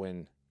that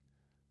when,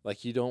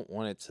 like, you don't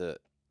want it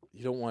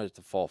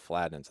to fall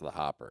flat into the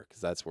hopper, because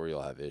that's where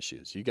you'll have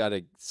issues. You got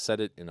to set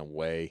it in a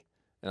way,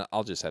 and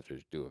I'll just have to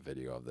do a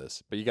video of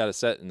this, but you got to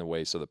set it in a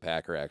way so the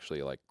packer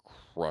actually like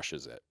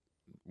crushes it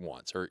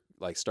once, or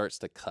like starts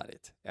to cut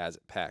it as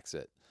it packs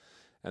it,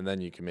 and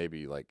then you can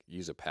maybe like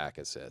use a pack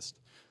assist.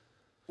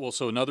 Well,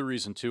 so another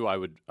reason too, I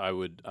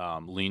would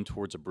lean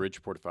towards a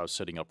Bridgeport if I was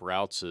setting up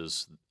routes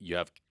is you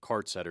have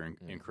carts that are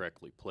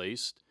incorrectly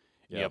placed.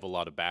 You have a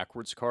lot of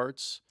backwards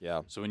carts.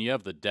 Yeah. So when you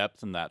have the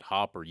depth in that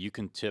hopper, you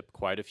can tip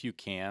quite a few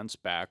cans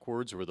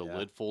backwards where the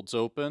lid folds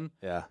open.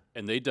 Yeah.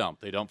 And they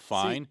dump. They dump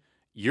fine.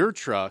 Your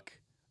truck,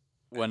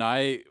 when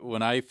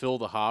I fill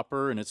the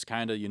hopper and it's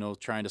kind of,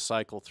 trying to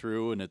cycle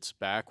through and it's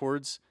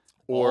backwards,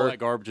 all that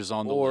garbage is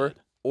on the lid.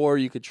 Or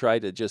you could try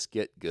to just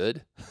get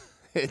good.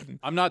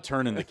 I'm not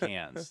turning the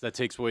cans. That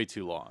takes way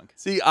too long.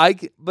 See,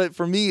 but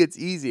for me, it's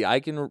easy. I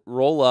can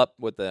roll up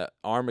with the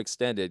arm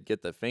extended,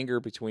 get the finger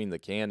between the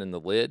can and the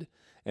lid,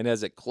 and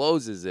as it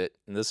closes it,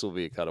 and this will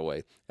be a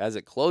cutaway, as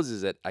it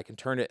closes it, I can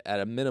turn it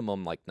at a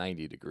minimum like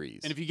 90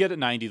 degrees. And if you get it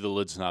 90, the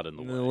lid's not in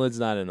the way. The lid's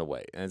not in the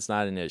way, and it's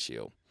not an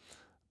issue.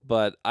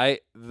 But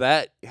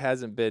that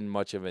hasn't been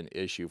much of an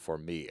issue for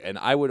me, and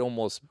I would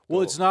almost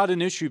it's not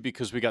an issue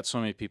because we got so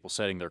many people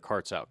setting their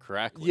carts out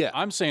correctly. Yeah.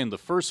 I'm saying the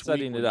first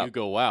week when you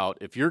go out,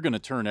 if you're going to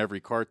turn every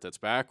cart that's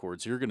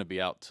backwards, you're going to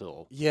be out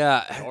till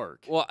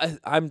dark. Well,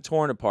 I'm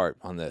torn apart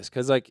on this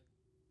because like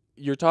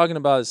you're talking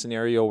about a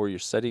scenario where you're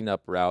setting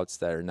up routes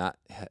that are not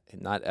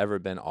ever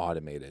been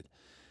automated,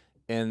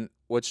 and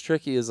what's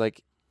tricky is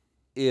like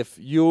if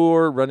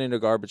you're running a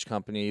garbage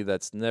company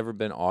that's never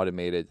been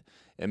automated.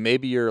 And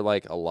maybe you're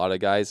like a lot of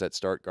guys that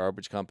start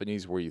garbage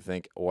companies where you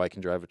think, oh, I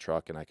can drive a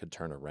truck and I could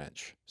turn a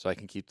wrench, so I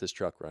can keep this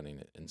truck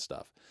running and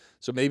stuff.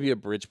 So maybe a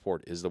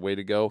Bridgeport is the way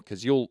to go,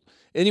 because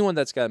anyone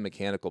that's got a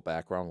mechanical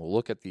background will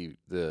look at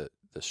the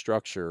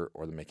structure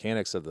or the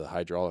mechanics of the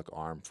hydraulic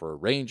arm for a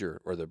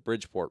Ranger or the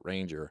Bridgeport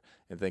Ranger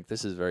and think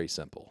this is very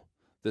simple.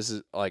 This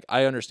is like,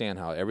 I understand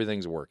how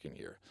everything's working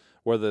here,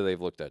 whether they've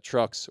looked at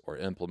trucks or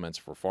implements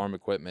for farm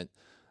equipment.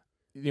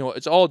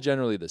 It's all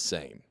generally the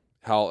same,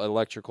 how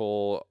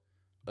electrical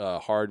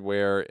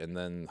hardware and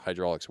then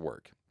hydraulics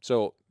work.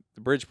 So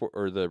the Bridgeport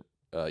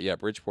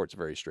Bridgeport's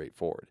very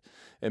straightforward,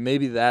 and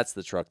maybe that's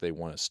the truck they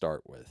want to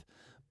start with.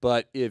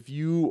 But if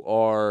you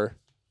are,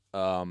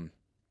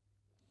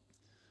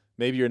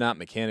 maybe you're not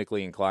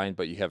mechanically inclined,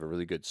 but you have a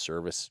really good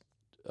service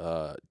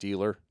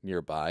dealer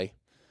nearby,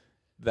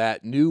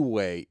 that new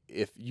way,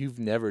 if you've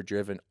never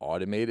driven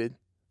automated,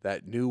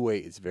 that new way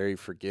is very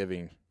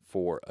forgiving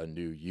for a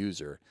new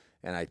user.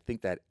 And I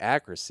think that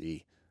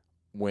accuracy,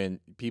 when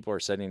people are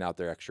sending out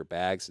their extra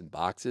bags and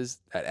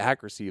boxes, that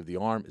accuracy of the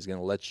arm is going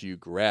to let you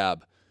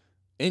grab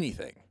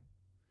anything.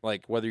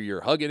 Like whether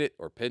you're hugging it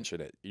or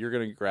pinching it, you're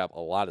going to grab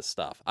a lot of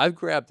stuff. I've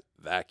grabbed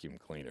vacuum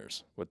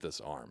cleaners with this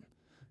arm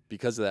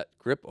because of that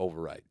grip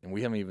override. And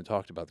we haven't even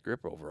talked about the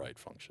grip override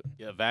function.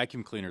 Yeah,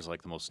 vacuum cleaner is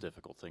like the most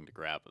difficult thing to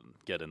grab and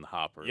get in the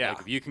hopper. Yeah.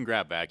 Like if you can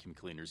grab vacuum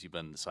cleaners, you've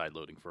been side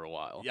loading for a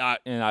while. Yeah,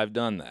 and I've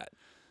done that.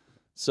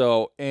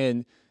 So,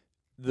 and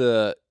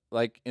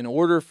in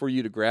order for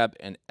you to grab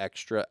an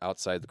extra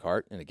outside the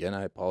cart, and again,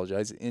 I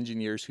apologize to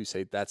engineers who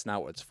say that's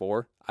not what it's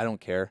for. I don't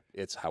care.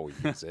 It's how we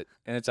use it.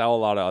 And it's how a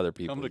lot of other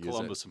people Come to use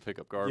Columbus it. and pick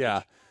up garbage.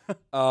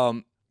 Yeah.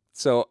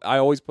 So I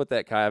always put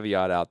that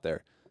caveat out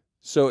there.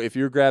 So if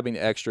you're grabbing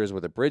extras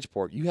with a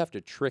Bridgeport, you have to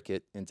trick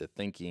it into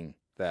thinking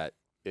that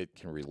it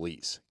can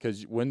release.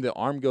 Because when the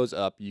arm goes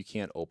up, you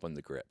can't open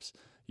the grips.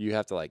 You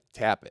have to like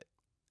tap it.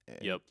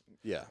 Yep.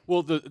 Yeah.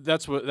 Well,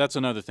 that's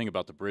another thing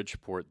about the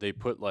Bridgeport. They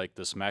put like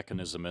this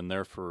mechanism in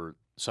there so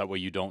that way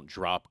you don't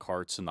drop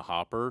carts in the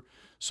hopper.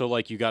 So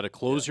like you got to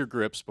close your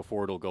grips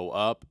before it'll go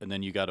up, and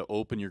then you got to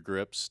open your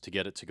grips to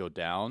get it to go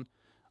down.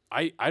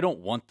 I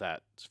don't want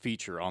that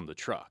feature on the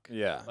truck.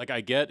 Yeah. Like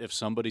I get if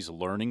somebody's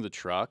learning the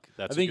truck,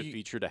 that's a good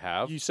feature to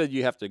have. You said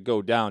you have to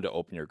go down to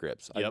open your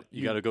grips. Yep.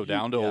 You got to go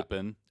down to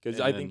open. Because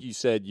I think you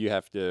said you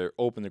have to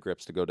open the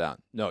grips to go down.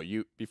 No,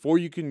 before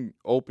you can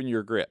open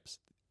your grips,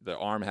 the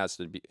arm has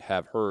to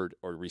have heard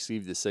or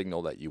received the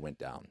signal that you went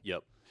down.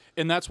 Yep.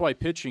 And that's why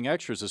pitching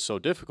extras is so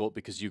difficult,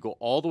 because you go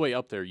all the way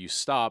up there, you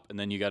stop, and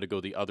then you got to go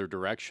the other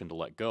direction to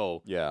let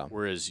go. Yeah.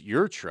 Whereas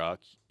your truck,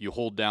 you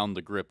hold down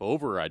the grip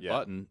override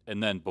button,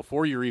 and then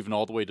before you're even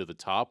all the way to the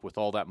top with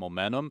all that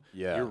momentum,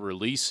 you're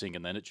releasing,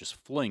 and then it just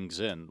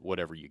flings in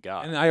whatever you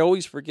got. And I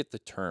always forget the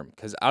term,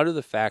 because out of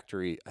the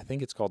factory, I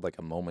think it's called like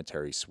a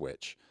momentary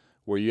switch,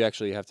 where you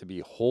actually have to be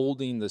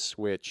holding the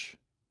switch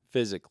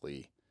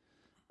physically,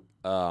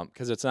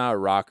 because it's not a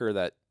rocker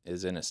that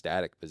is in a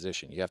static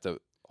position. You have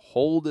to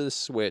hold the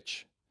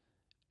switch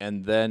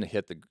and then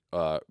hit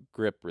the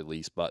grip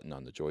release button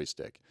on the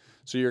joystick.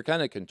 So you're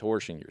kind of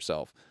contorting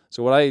yourself.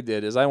 So what I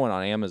did is I went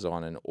on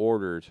Amazon and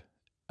ordered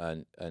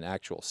an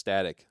actual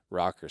static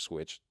rocker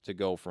switch to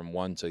go from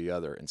one to the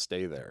other and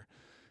stay there.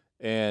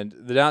 And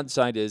the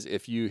downside is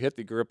if you hit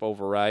the grip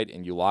override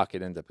and you lock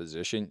it into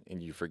position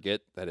and you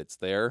forget that it's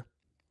there,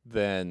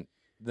 then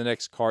the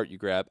next cart you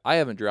grab, I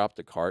haven't dropped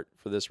the cart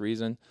for this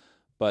reason,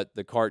 but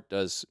the cart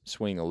does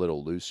swing a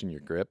little loose in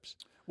your grips.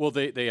 Well,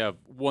 they have,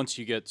 once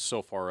you get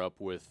so far up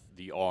with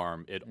the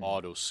arm, it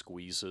auto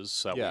squeezes,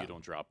 so that way you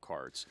don't drop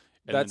carts.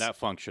 And then that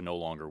function no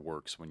longer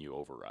works when you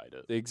override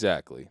it.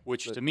 Exactly.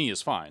 Which to me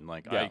is fine.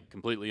 Like I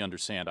completely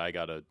understand I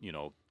got to,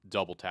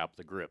 double tap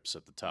the grips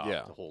at the top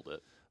to hold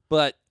it.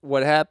 But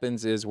what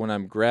happens is when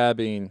I'm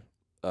grabbing,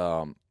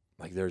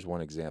 like there's one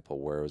example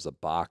where it was a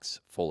box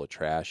full of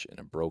trash and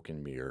a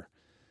broken mirror.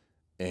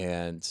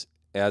 And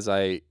as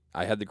I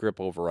had the grip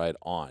override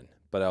on,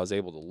 but I was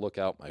able to look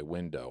out my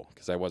window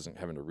because I wasn't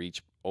having to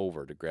reach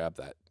over to grab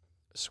that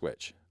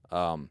switch.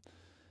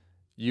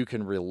 You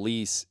can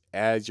release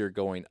as you're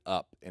going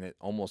up, and it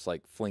almost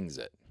like flings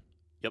it.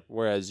 Yep.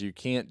 Whereas you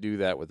can't do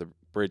that with a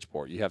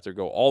Bridgeport. You have to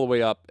go all the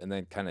way up and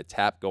then kind of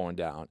tap going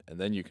down, and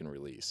then you can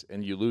release,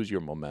 and you lose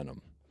your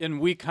momentum. And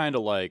we kind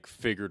of like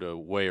figured a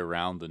way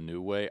around the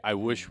new way. I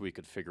wish we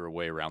could figure a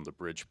way around the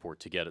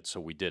Bridgeport to get it so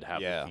we did have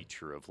the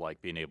feature of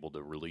like being able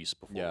to release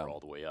before we're all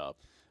the way up.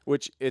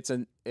 Which it's a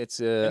and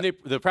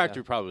the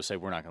factory probably would say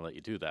we're not going to let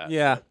you do that.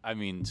 Yeah. But, I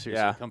mean,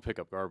 seriously, come pick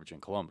up garbage in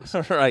Columbus.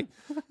 Right.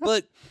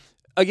 But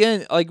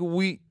again, like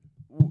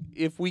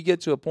if we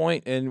get to a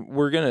point and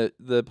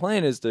the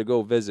plan is to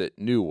go visit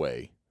New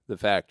Way, the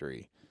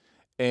factory.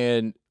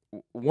 And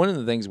one of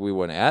the things we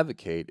want to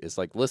advocate is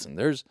like, listen,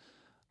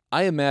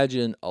 I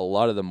imagine a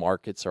lot of the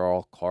markets are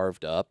all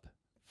carved up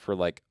for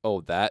like, oh,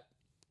 that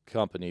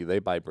company, they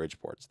buy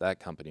Bridgeports. That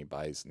company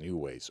buys New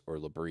Ways or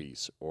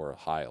Labries or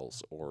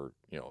Hiles or,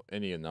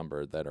 any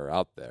number that are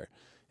out there.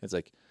 It's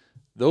like,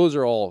 those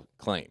are all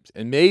claims.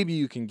 And maybe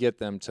you can get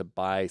them to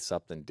buy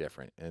something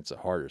different and it's a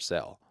harder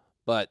sell.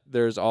 But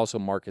there's also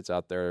markets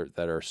out there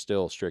that are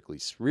still strictly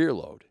rear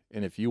load.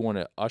 And if you want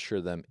to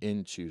usher them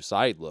into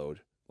side load,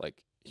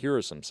 like here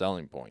are some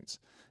selling points.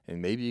 And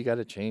maybe you got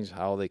to change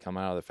how they come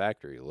out of the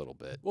factory a little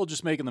bit. Well,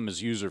 just making them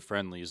as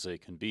user-friendly as they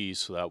can be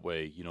so that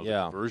way, the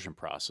conversion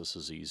process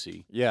is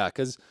easy. Yeah,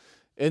 because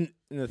and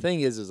the thing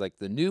is like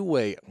the New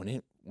Way,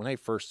 when I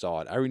first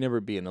saw it, I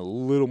remember being a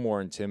little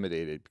more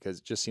intimidated because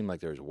it just seemed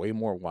like there was way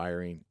more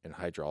wiring and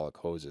hydraulic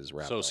hoses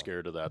wrapped So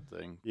scared of that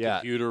thing. Yeah.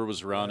 Computer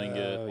was running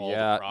it, all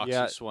the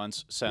proxy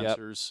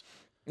sensors.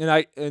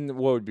 And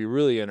what would be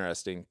really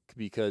interesting,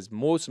 because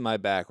most of my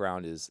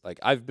background is like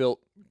I've built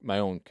my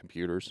own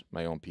computers,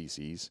 my own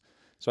PCs,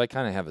 so I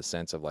kind of have a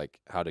sense of like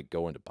how to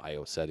go into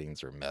BIOS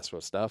settings or mess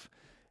with stuff.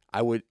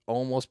 I would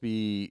almost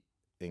be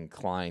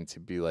inclined to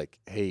be like,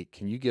 hey,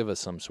 can you give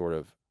us some sort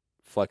of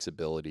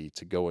flexibility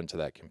to go into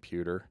that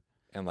computer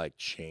and like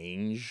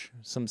change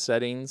some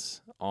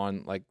settings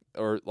on like,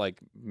 or like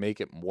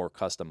make it more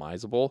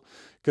customizable.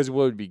 Because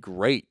what would be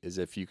great is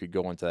if you could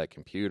go into that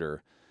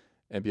computer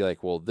and be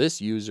like, well,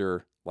 this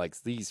user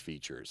likes these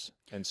features.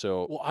 And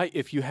so, Well,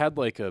 if you had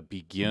like a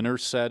beginner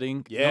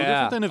setting, no Yeah.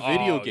 different than a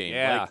video Oh, game.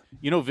 yeah.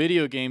 Like,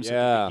 video games at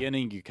Yeah. the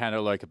beginning, you kind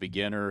of like a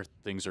beginner,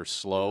 things are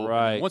slow. And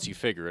Right. then once you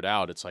figure it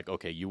out, it's like,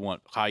 okay, you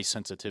want high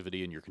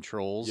sensitivity in your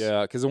controls.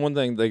 yeah, because the one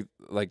thing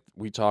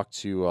we talked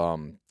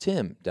to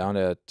Tim down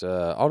at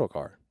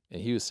Autocar,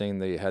 and he was saying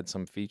they had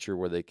some feature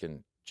where they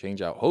can change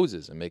out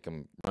hoses and make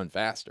them run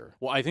faster.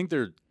 Well, I think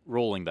they're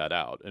rolling that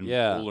out, and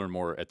Yeah. we'll learn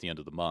more at the end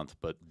of the month.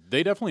 But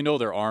they definitely know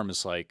their arm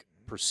is like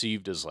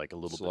perceived as like a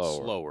little bit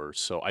slower.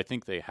 So I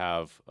think they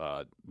have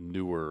a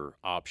newer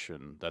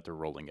option that they're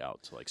rolling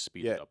out to like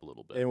speed Yeah. it up a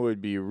little bit. And what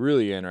would be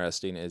really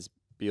interesting is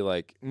be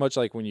like, much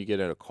like when you get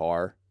in a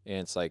car and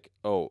it's like,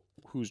 oh,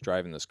 who's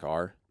driving this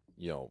car?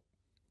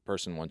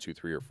 Person 1, 2,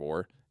 3, or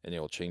 4, and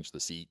it'll change the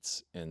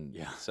seats and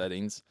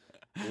settings.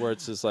 Where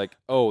it's just like,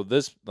 oh,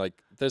 this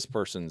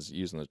person's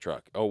using the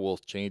truck. Oh, we'll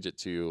change it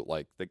to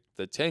like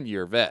the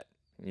 10-year vet.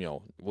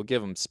 We'll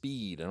give him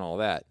speed and all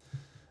that.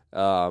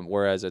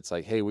 Whereas it's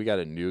like, hey, we got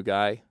a new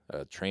guy,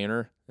 a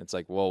trainer. It's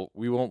like, well,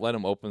 we won't let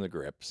him open the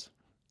grips,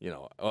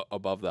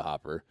 above the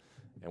hopper,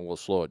 and we'll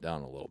slow it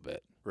down a little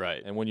bit.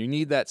 Right. And when you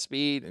need that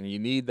speed and you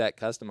need that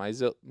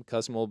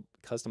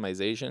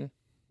customization,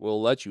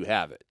 we'll let you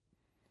have it.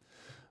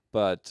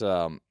 But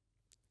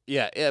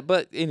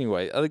but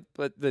anyway,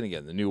 but then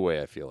again, the new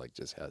way I feel like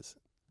just has,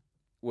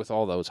 with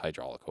all those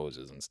hydraulic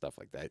hoses and stuff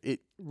like that,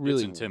 it's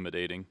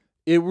intimidating.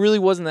 It really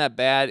wasn't that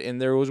bad.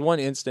 And there was one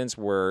instance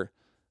where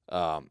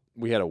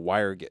we had a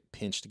wire get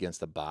pinched against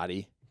the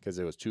body because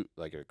it was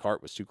a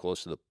cart was too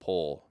close to the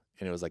pole,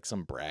 and it was like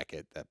some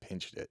bracket that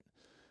pinched it.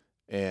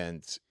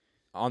 And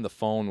on the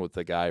phone with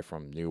the guy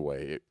from New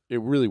Way,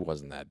 it really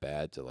wasn't that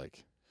bad to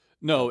like.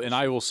 No, and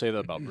I will say that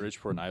about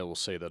Bridgeport, and I will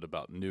say that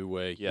about New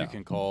Way. Yeah. You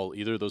can call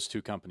either of those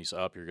two companies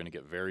up. You're going to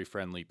get very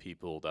friendly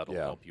people that'll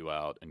Yeah. help you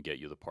out and get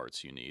you the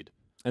parts you need,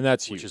 And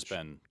that's huge. which has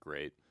been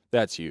great.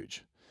 That's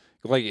huge.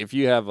 Like if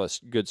you have a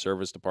good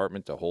service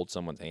department to hold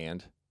someone's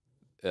hand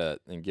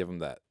and give them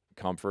that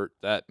comfort,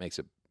 that makes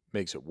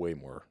it way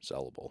more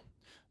sellable.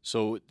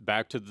 So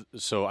back to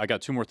so I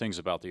got two more things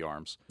about the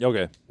arms.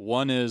 Okay.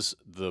 One is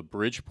the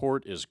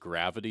Bridgeport is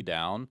gravity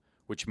down,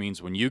 which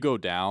means when you go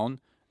down,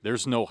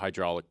 there's no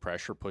hydraulic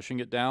pressure pushing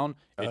it down.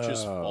 It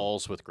just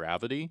falls with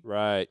gravity,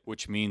 Right.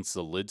 which means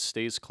the lid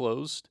stays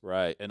closed.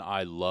 Right. And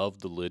I love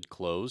the lid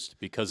closed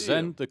because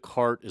then the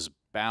cart is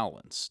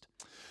balanced.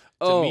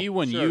 Oh, To me,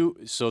 when sure.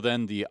 so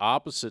then the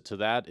opposite to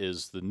that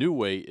is the New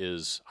Way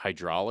is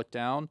hydraulic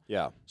down.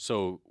 Yeah.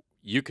 So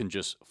you can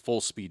just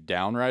full speed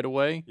down right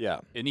away.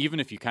 Yeah. And even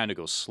if you kind of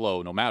go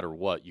slow, no matter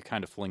what, you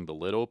kind of fling the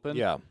lid open.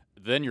 Yeah.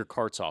 Then your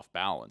cart's off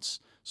balance.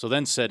 So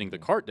then setting the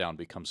cart down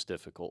becomes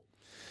difficult.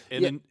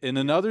 And, Yeah. and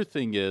another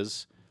thing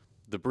is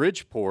the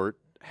Bridgeport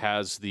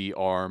has the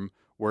arm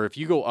where if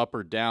you go up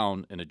or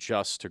down and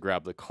adjust to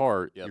grab the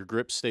cart, your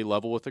grips stay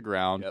level with the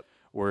ground. Yep.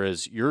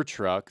 Whereas your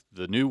truck,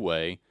 the New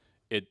Way,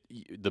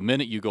 the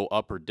minute you go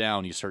up or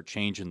down, you start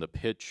changing the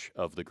pitch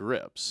of the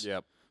grips.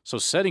 Yep. So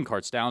setting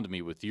carts down to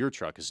me with your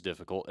truck is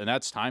difficult, and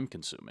that's time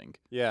consuming.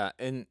 Yeah.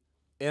 And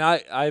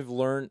I've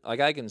learned, like,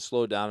 I can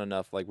slow down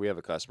enough. Like, we have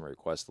a customer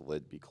request the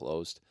lid be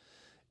closed,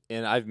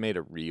 and I've made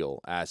a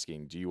reel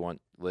asking, do you want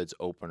lids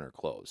open or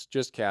closed?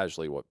 Just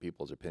casually what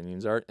people's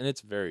opinions are, and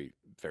it's very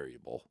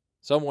variable.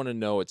 Some want to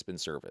know it's been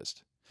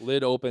serviced.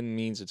 Lid open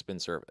means it's been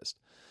serviced.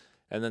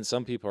 And then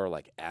some people are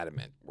like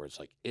adamant where it's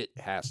like, it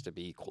has to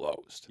be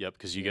closed. Yep,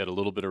 because you get a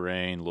little bit of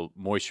rain, a little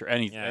moisture,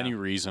 any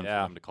reason for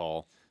them to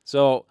call.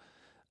 So,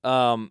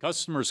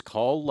 Customers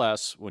call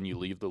less when you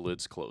leave the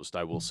lids closed.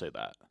 I will say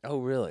that. oh,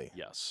 really?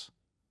 Yes.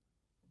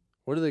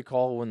 What do they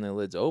call when the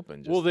lid's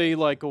open? Well, they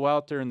like go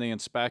out there and they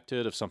inspect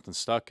it if something's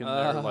stuck in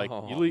there. Like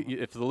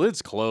if the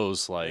lid's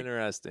closed, like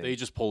interesting. they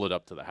just pull it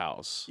up to the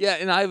house. Yeah,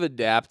 and I've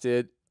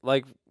adapted,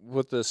 like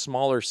with the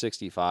smaller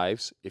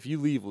 65s, if you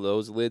leave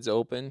those lids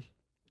open,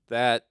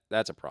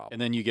 that's a problem.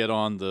 And then you get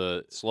on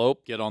the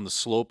Slope?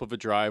 slope of a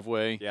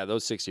driveway. Yeah,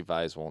 those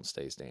 65s won't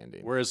stay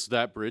standing. Whereas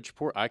that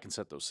Bridgeport, I can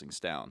set those things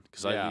down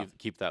because I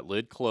keep that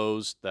lid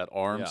closed. That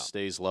arm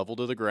stays level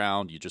to the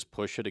ground. You just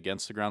push it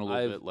against the ground a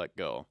little bit, let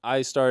go.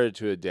 I started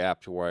to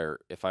adapt to where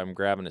if I'm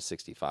grabbing a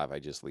 65, I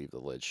just leave the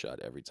lid shut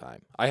every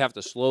time. I have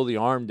to slow the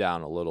arm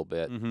down a little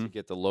bit to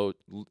get the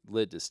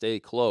lid to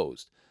stay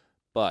closed.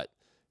 But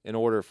in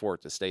order for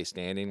it to stay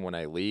standing when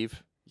I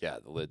leave, the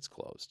lid's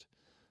closed.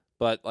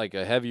 But like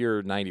a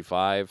heavier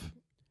 95,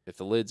 if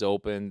the lid's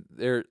open,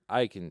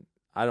 I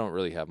don't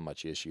really have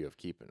much issue of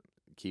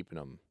keeping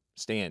them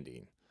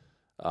standing.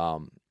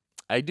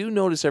 I do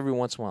notice every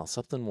once in a while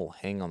something will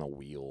hang on the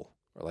wheel,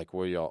 or like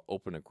where you'll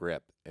open a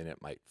grip and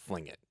it might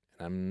fling it.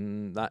 And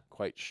I'm not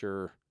quite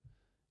sure,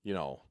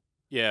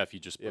 Yeah, if you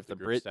just put the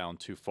grips down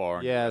too far.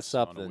 And Yeah, rest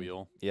on something. a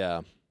wheel.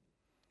 Yeah.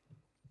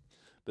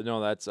 But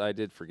no, I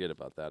did forget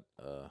about that.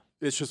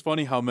 It's just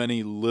funny how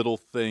many little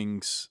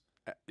things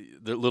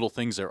the little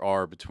things there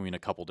are between a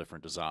couple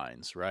different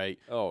designs, right?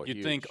 Oh, You'd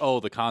huge. think, oh,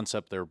 the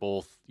concept, they're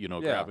both, you know,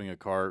 Yeah. grabbing a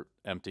cart,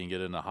 emptying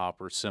it in a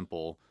hopper,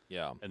 simple,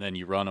 Yeah. and then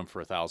you run them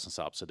for 1,000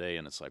 stops a day,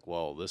 and it's like,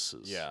 well, this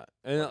is Yeah.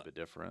 quite And a bit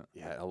different.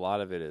 yeah, a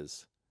lot of it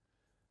is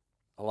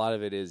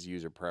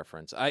user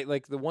preference. I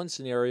like the one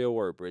scenario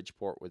where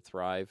Bridgeport would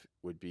thrive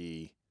would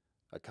be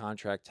a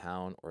contract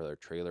town or a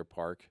trailer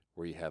park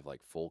where you have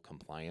like full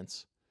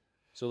compliance.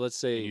 So let's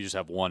say, And you just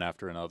have one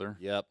after another.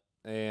 yep.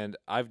 And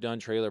I've done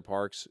trailer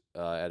parks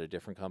at a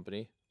different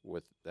company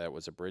that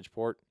was a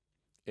Bridgeport,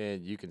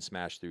 and you can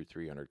smash through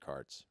 300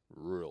 carts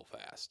real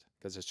fast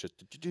because it's just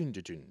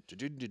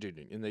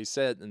and they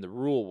said, and the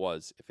rule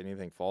was if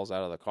anything falls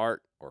out of the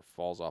cart or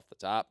falls off the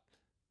top,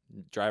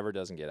 driver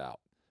doesn't get out.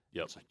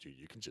 Yep. It's like, dude,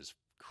 you can just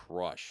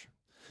crush.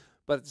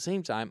 But at the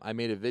same time, I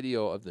made a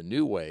video of the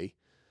new way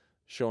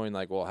showing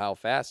like, well, how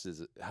fast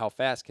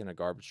can a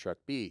garbage truck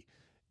be?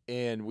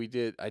 And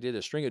I did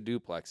a string of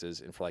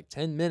duplexes, and for like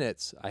 10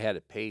 minutes, I had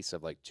a pace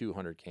of like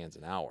 200 cans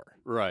an hour.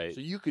 Right. So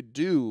you could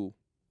do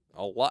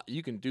a lot.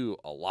 You can do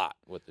a lot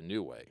with the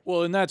new way.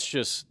 Well, and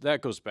that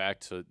goes back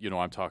to, you know,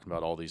 I'm talking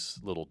about all these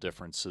little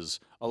differences.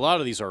 A lot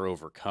of these are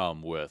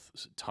overcome with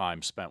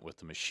time spent with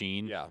the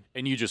machine. Yeah.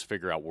 And you just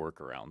figure out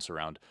workarounds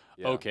around,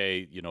 Yeah.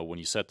 okay, you know, when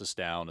you set this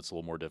down, it's a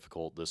little more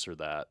difficult, this or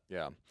that.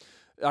 Yeah.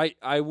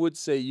 I would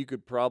say you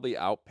could probably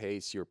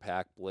outpace your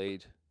pack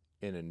blade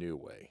in a new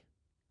way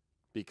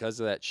because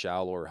of that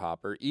shallower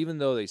hopper, even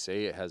though they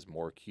say it has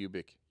more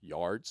cubic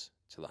yards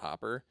to the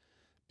hopper,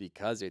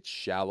 because it's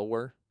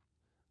shallower,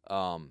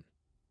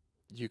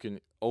 you can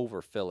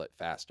overfill it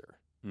faster.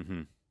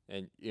 Mm-hmm.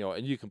 And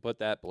and you can put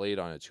that blade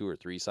on a 2 or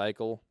 3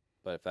 cycle,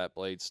 but if that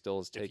blade still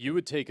is taking, If you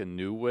would take a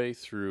new way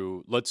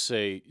through, let's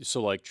say,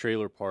 so like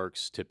trailer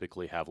parks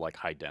typically have like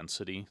high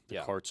density. The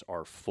Yeah. carts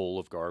are full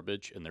of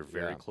garbage and they're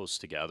very Yeah. close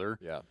together.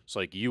 yeah, So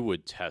like you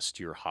would test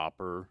your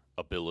hopper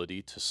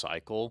ability to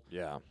cycle.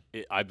 yeah,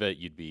 I bet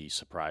you'd be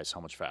surprised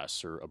how much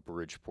faster a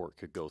Bridgeport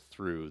could go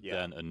through Yeah.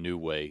 than a new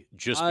way,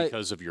 just I-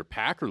 because of your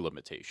packer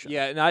limitation.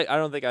 yeah, and I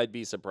don't think I'd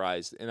be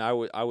surprised, and I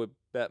would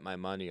bet my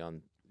money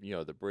on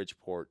the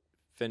Bridgeport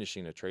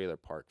finishing a trailer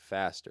park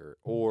faster,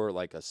 or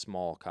like a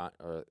small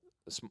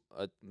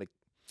like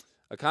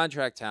a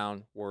contract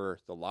town where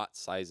the lot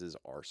sizes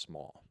are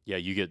small. Yeah,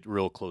 you get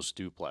real close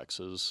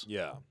duplexes.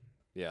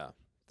 Yeah,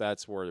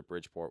 that's where the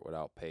Bridgeport would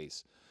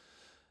outpace.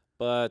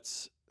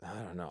 But I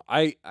don't know.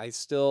 I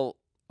still,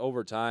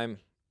 over time,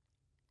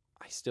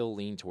 I still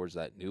lean towards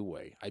that new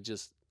way. I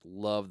just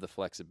love the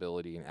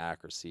flexibility and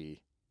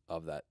accuracy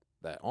of that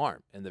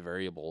arm and the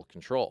variable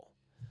control.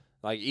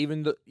 Like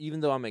even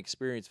though I'm an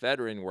experienced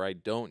veteran where I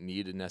don't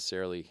need to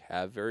necessarily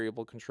have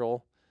variable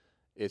control,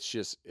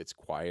 it's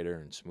quieter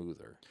and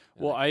smoother.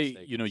 And Well, can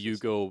stay you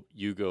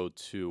consistent. go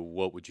to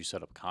what would you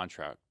set up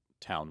contract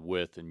town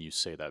with, and you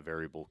say that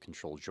variable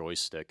control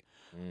joystick.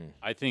 Mm,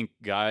 I think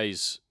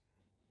guys,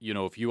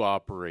 if you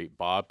operate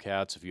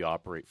Bobcats, if you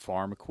operate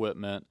farm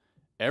equipment,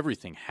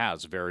 everything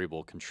has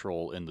variable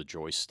control in the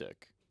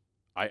joystick.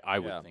 I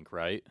would Yeah. think,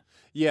 right?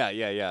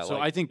 Yeah. So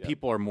like- I think yeah.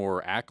 people are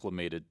more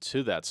acclimated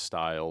to that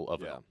style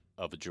of Yeah.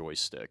 a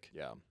joystick.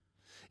 Yeah,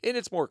 and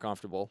it's more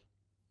comfortable.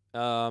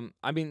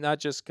 I mean, not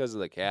just because of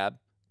the cab,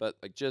 but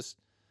like just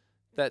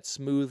that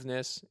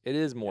smoothness. It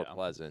is more Yeah.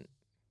 pleasant.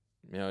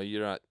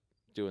 You're not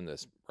doing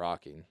this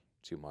rocking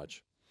too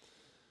much.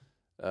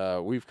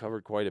 We've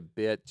covered quite a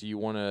bit. Do you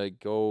want to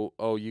go?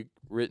 Oh, you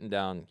written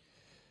down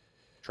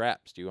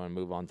traps. Do you want to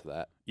move on to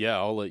that? Yeah,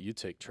 I'll let you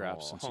take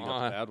traps since you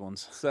got the bad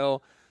ones.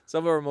 So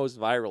some of our most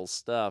viral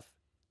stuff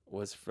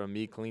was from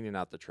me cleaning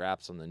out the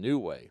traps on the new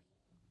way.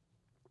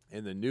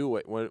 In the new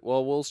way,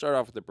 well, we'll start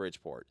off with the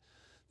Bridgeport.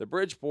 The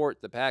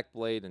Bridgeport, the pack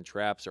blade and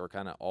traps are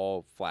kind of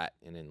all flat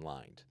and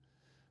inlined.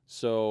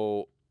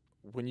 So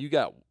when you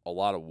got a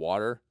lot of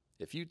water,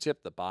 if you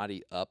tip the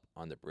body up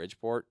on the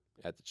Bridgeport,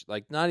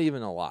 like not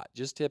even a lot,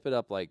 just tip it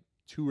up like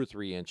 2 or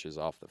 3 inches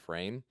off the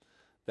frame,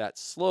 that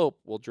slope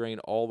will drain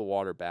all the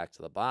water back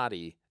to the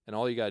body, and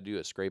all you got to do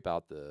is scrape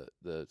out the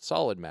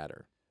solid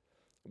matter,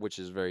 which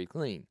is very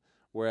clean.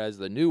 Whereas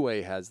the new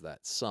way has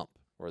that sump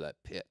or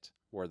that pit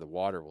where the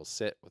water will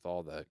sit with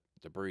all the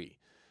debris.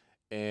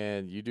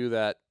 And you do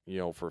that,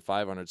 for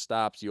 500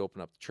 stops, you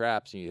open up the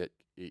traps and you hit,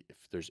 if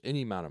there's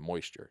any amount of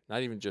moisture,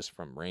 not even just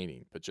from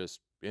raining, but just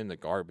in the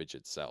garbage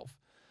itself.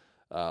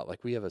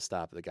 Like we have a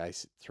stop, the guy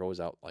throws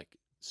out like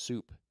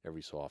soup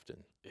every so often.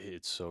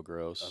 It's so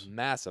gross.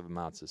 Massive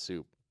amounts of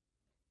soup.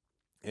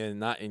 And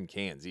not in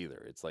cans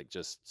either. It's like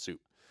just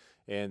soup.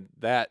 And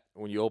that,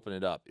 when you open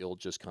it up, it'll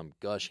just come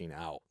gushing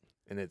out.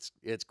 And it's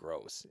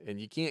gross. And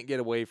you can't get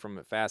away from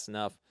it fast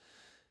enough.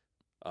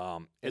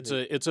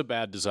 It's a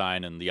bad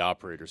design, and the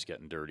operator's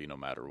getting dirty no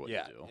matter what you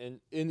do.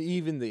 And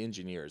even the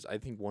engineers, I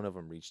think one of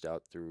them reached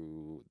out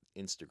through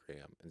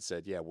Instagram and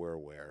said, yeah, we're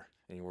aware.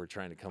 And we're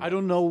trying to come I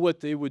don't know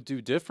what they would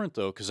do different,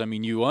 though, because, I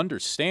mean, you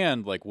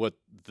understand, like, what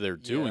they're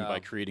doing Yeah. by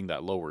creating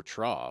that lower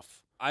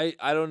trough. I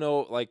don't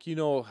know, like,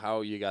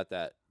 how you got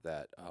that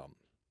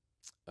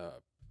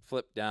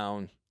flip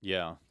down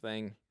Yeah.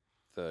 thing,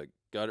 the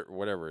gutter,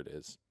 whatever it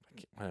is. I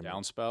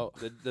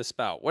Downspout. the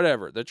spout,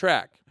 whatever, the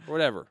track,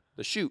 whatever,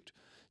 the chute.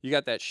 You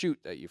got that chute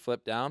that you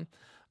flip down.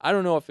 I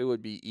don't know if it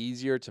would be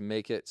easier to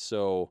make it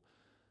so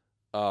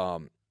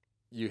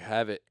you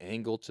have it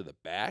angled to the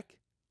back.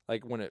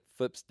 Like when it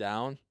flips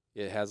down,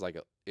 it has like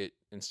it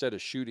instead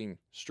of shooting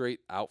straight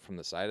out from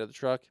the side of the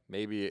truck,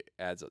 maybe it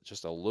adds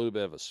just a little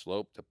bit of a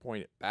slope to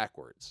point it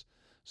backwards.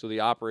 So the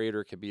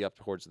operator can be up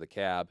towards the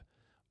cab,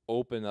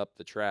 open up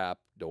the trap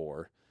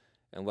door,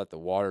 and let the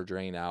water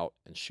drain out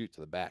and shoot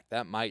to the back.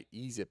 That might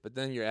ease it, but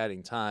then you're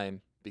adding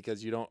time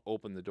because you don't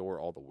open the door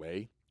all the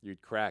way.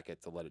 You'd crack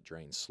it to let it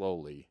drain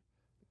slowly.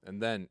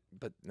 And then,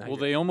 but now Well,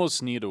 they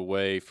almost need a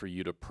way for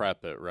you to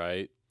prep it,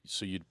 right?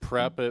 So you'd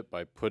prep it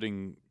by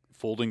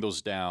folding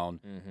those down,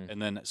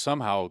 and then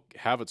somehow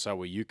have it so that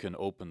way you can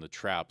open the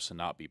traps and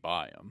not be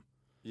by them.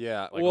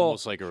 yeah, Like well,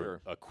 almost like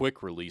sure. a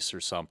quick release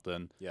or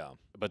something. Yeah.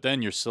 But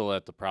then you're still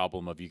at the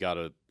problem of you got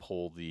to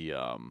pull the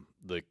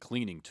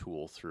cleaning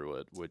tool through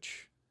it,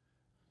 which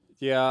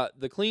Yeah,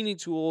 the cleaning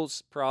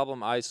tools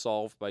problem I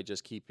solved by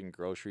just keeping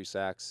grocery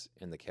sacks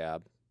in the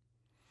cab.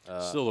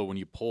 still though when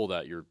you pull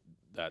that,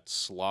 that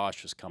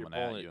slosh is You're coming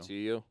pulling at it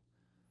you.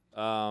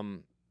 to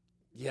you.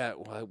 Yeah,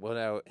 what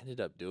I ended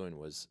up doing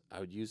was I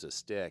would use a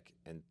stick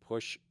and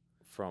push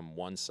from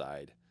one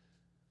side,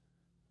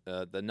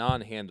 the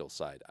non-handle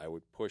side. I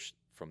would push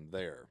from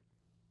there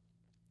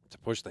to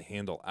push the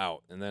handle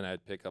out, and then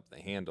I'd pick up the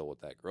handle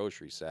with that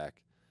grocery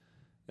sack,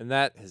 and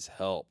that has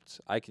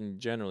helped. I can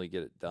generally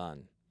get it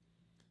done,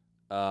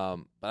 but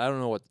I don't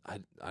know what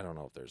I don't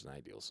know if there's an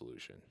ideal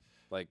solution,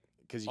 like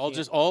because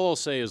All I'll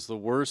say is the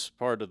worst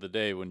part of the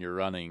day when you're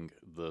running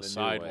the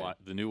New-Way.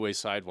 the new way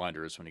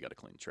sidewinder is when you got to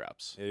clean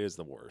traps. It is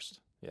the worst.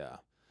 Yeah.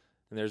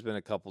 And there's been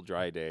a couple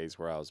dry days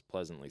where I was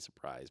pleasantly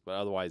surprised, but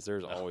otherwise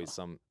there's always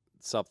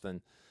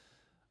something.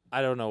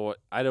 I don't know what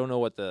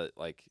the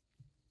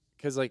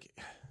cuz like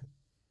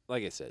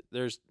I said,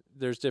 there's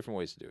different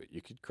ways to do it.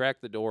 You could crack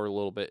the door a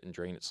little bit and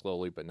drain it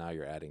slowly, but now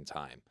you're adding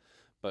time.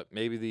 But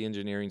maybe the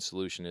engineering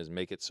solution is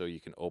make it so you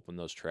can open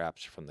those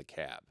traps from the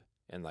cab,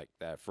 and like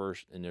that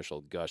first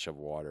initial gush of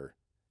water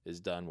is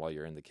done while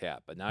you're in the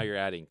cab. But now you're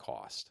adding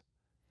cost,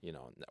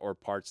 or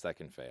parts that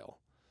can fail.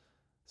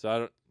 So I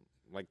don't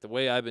like the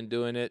way I've been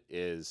doing it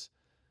is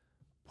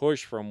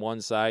push from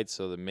one side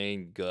so the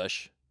main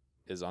gush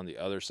is on the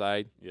other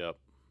side Yep.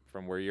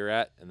 from where you're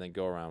at, and then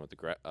go around with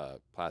the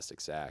plastic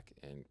sack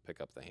and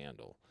pick up the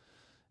handle.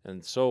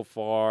 And so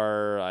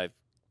far, I've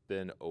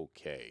been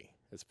okay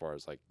as far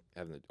as like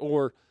having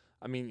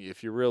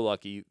if you're real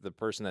lucky, the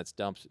person that's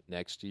dumped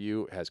next to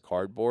you has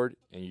cardboard,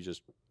 and you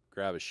just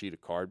grab a sheet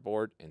of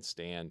cardboard and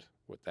stand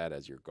with that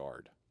as your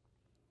guard.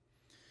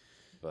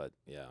 But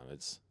yeah,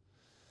 it's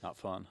Not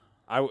fun.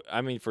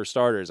 I mean, for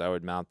starters, I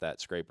would mount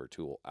that scraper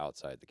tool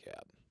outside the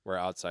cab or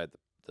outside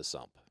the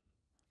sump,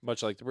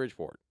 much like the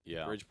Bridgeport.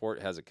 Yeah. Bridgeport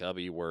has a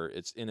cubby where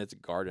it's in its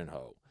garden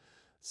hoe.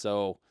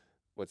 So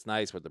what's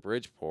nice with the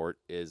Bridgeport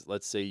is,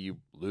 let's say you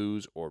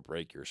lose or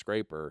break your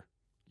scraper,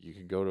 you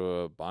can go to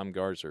a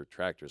Baumgart's or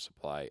Tractor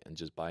Supply and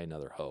just buy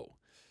another hoe.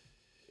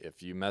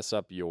 If you mess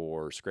up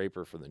your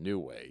scraper for the new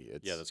way,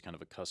 That's kind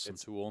of a custom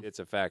tool. it's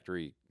a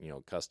factory,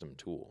 custom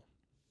tool.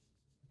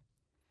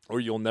 Or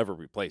you'll never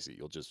replace it.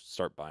 You'll just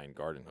start buying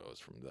garden hose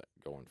from that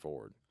going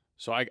forward.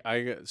 So I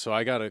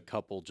got a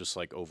couple just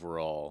like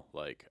overall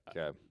like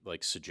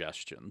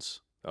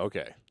suggestions.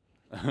 Okay.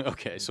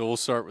 Okay, so we'll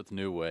start with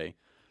New Way.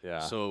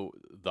 Yeah. So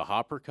the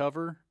hopper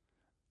cover,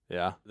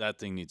 Yeah. that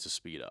thing needs to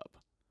speed up.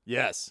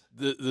 Yes.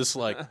 This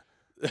like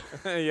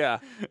Yeah.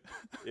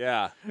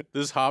 Yeah.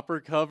 this hopper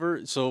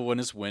cover. So when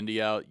it's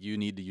windy out, you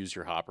need to use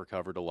your hopper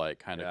cover to like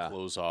kind of Yeah.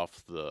 close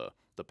off the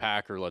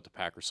packer, let the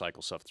packer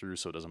cycle stuff through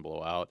so it doesn't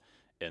blow out.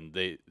 And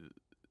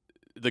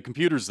the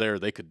computer's there,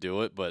 they could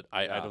do it, but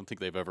I don't think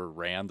they've ever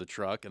ran the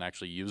truck and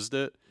actually used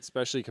it.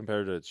 Especially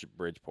compared to its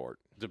Bridgeport.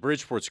 The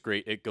Bridgeport's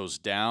great. It goes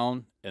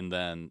down, and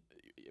then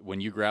when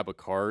you grab a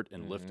cart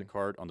and lift the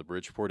cart on the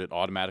Bridgeport, it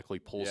automatically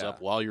pulls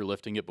up while you're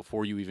lifting it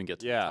before you even get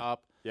to the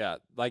top. Yeah.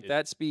 Like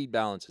that speed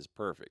balance is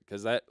perfect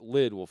because that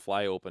lid will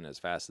fly open as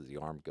fast as the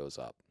arm goes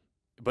up.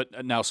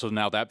 But now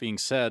that being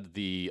said,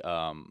 the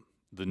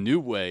New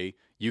Way,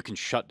 you can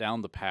shut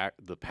down the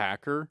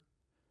packer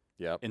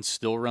Yep. and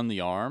still run the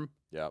arm.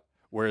 Yep.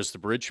 Whereas the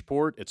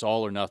Bridgeport, it's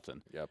all or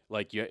nothing. Yep.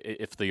 Like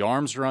if the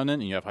arm's running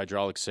and you have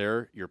hydraulics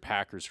there, your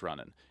packer's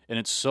running. And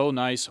it's so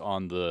nice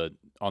on the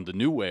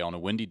New Way on a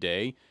windy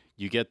day,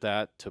 you get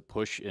that to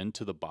push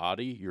into the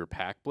body, your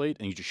pack blade,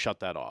 and you just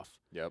shut that off.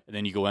 Yep. And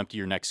then you go empty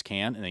your next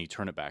can, and then you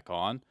turn it back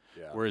on.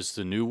 Yeah. Whereas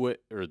the New Way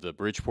or the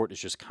Bridgeport is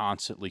just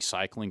constantly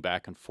cycling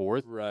back and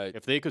forth. Right.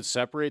 If they could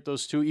separate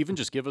those two, even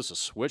just give us a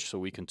switch so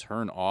we can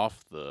turn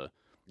off the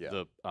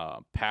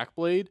pack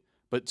blade,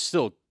 but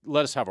still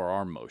let us have our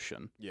arm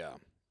motion. Yeah.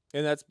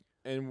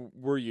 And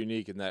we're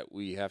unique in that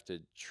we have to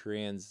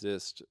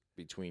transist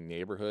between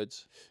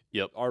neighborhoods.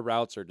 Yep. Our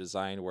routes are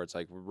designed where it's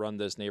like we run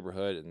this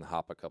neighborhood and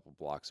hop a couple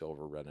blocks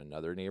over, run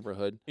another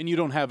neighborhood. And you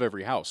don't have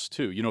every house,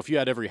 too. If you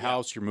had every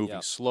house, you're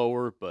moving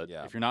slower. But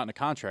if you're not in a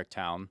contract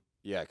town.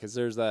 Yeah, because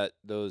there's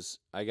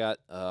I got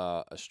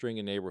a string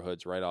of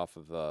neighborhoods right off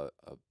of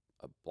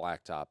a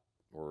blacktop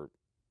or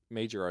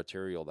major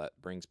arterial that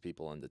brings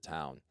people into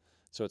town.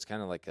 So it's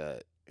kind of like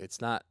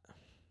it's not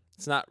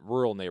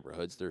rural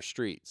neighborhoods, they're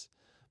streets.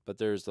 But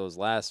there's those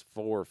last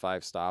 4 or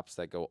 5 stops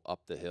that go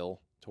up the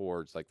hill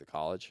towards like the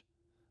college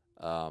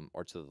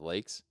or to the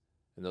lakes.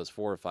 And those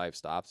 4 or 5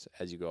 stops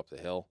as you go up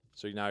the hill.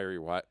 So now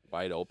you're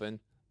wide open.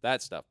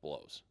 That stuff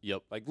blows.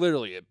 Yep. Like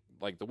literally,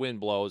 like the wind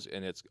blows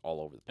and it's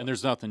all over the place. And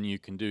there's nothing you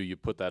can do. You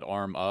put that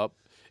arm up.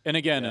 And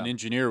again, an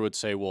engineer would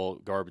say, well,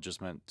 garbage is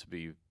meant to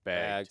be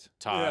bagged.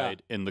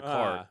 Tied in the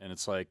cart. And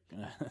it's like,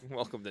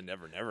 welcome to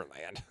Never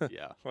Land.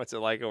 Yeah. What's it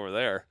like over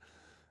there?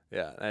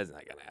 Yeah, that's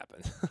not going to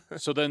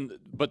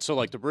happen. So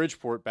like the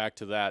Bridgeport, back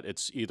to that,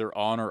 it's either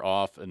on or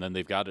off, and then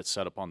they've got it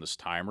set up on this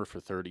timer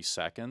for 30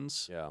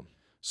 seconds. Yeah.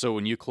 So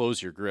when you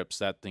close your grips,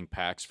 that thing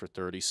packs for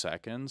 30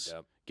 seconds.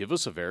 Yep. Give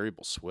us a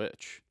variable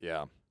switch.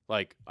 Yeah.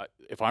 Like,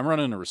 if I'm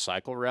running a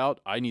recycle route,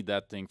 I need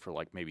that thing for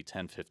like maybe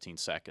 10, 15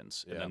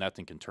 seconds, and then that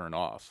thing can turn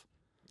off.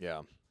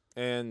 Yeah.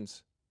 And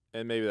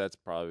maybe that's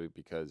probably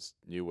because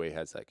New Way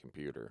has that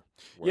computer.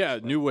 Yeah,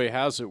 New Way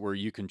has it where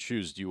you can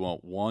choose, do you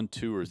want 1,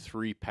 2, or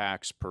 3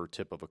 packs per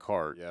tip of a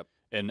cart? Yep.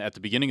 And at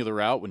the beginning of the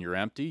route, when you're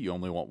empty, you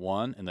only want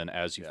 1, and then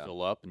as you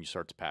fill up and you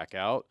start to pack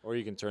out. Or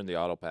you can turn the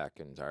auto pack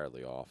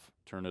entirely off.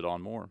 Turn it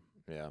on more.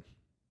 Yeah.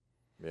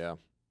 Yeah.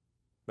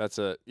 That's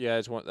a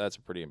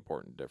pretty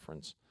important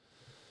difference.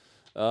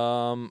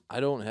 I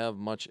don't have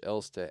much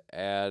else to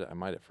add. I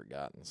might have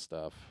forgotten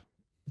stuff,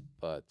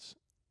 but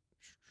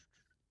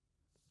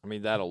I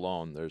mean that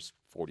alone, there's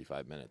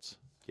 45 minutes.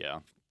 Yeah.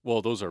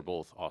 Well, those are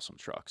both awesome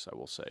trucks, I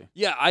will say.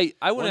 Yeah,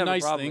 I wouldn't have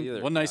a problem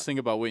either. One nice thing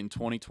about waiting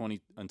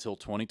 2020 until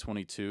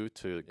 2022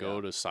 to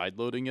go to side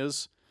loading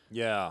is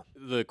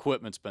the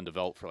equipment's been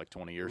developed for like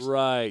 20 years.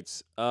 Right.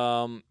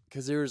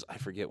 Because there's, I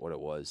forget what it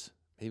was.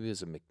 Maybe it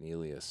was a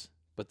McNeilius,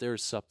 but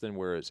there's something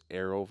where it's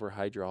air over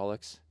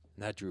hydraulics,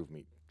 and that drove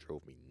me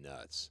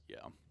nuts.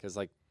 Yeah. Because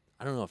like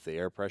I don't know if the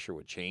air pressure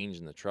would change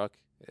in the truck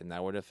and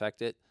that would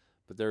affect it,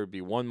 but there would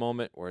be one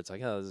moment where it's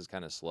like, oh, this is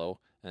kind of slow,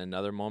 and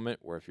another moment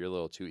where if you're a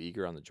little too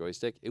eager on the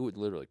joystick, it would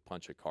literally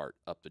punch a cart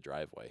up the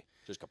driveway.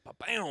 Just go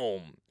bam. You're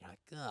like,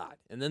 God.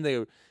 And then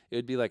it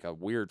would be like a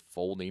weird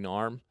folding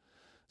arm,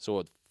 so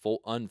it would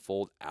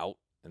unfold out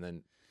and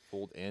then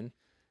fold in,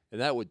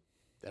 and that would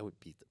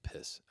beat the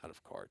piss out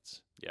of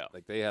carts. Yeah.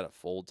 Like they had a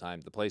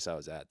full-time, the place I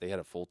was at, they had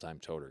a full-time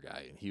toter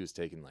guy, and he was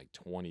taking like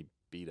 20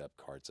 beat-up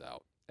carts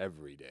out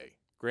every day.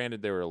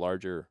 Granted, they were a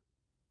larger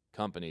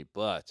company,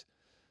 but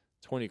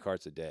 20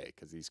 carts a day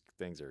because these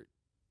things are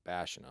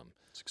bashing them.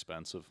 It's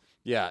expensive.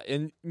 Yeah,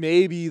 and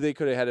maybe they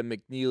could have had a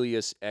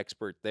McNeilius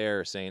expert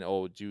there saying,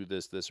 oh, do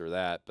this, or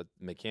that. But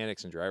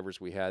mechanics and drivers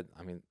we had,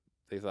 I mean,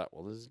 they thought,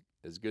 well, this is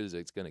as good as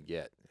it's going to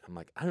get. I'm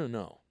like, I don't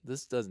know.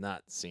 This does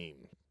not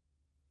seem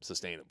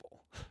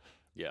sustainable.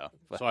 Yeah.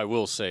 So I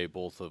will say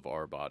both of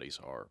our bodies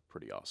are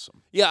pretty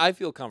awesome. Yeah, I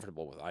feel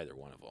comfortable with either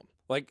one of them.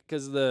 Like,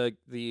 because the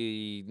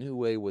New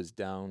Way was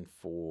down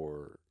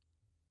for,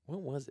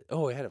 what was it?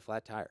 Oh, it had a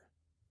flat tire.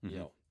 Mm-hmm. You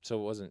know, so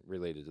it wasn't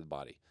related to the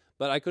body.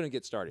 But I couldn't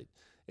get started.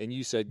 And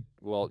you said,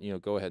 well, you know,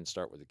 go ahead and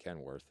start with the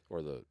Kenworth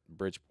or the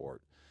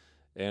Bridgeport.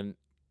 And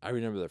I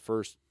remember the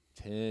first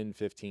 10,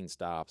 15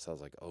 stops. I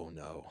was like, oh,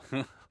 no.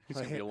 It's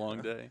going to be a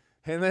long day.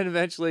 And then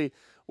eventually,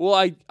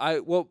 well,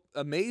 what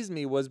amazed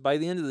me was by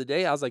the end of the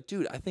day, I was like,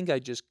 dude, I think I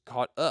just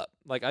caught up.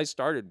 Like, I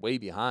started way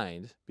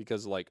behind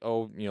because, like,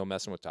 oh, you know,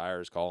 messing with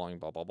tires, calling,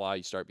 blah, blah, blah,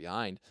 you start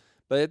behind.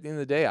 But at the end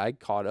of the day, I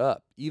caught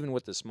up, even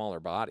with the smaller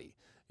body.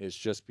 It's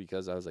just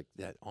because I was like,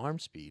 that arm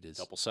speed is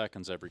couple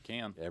seconds every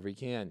can. Every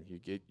can.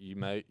 You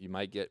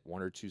might get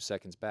 1 or 2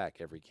 seconds back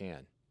every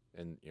can.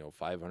 And, you know,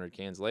 500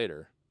 cans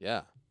later,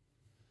 yeah.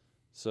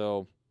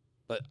 So,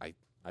 but I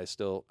was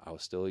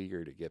still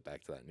eager to get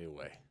back to that New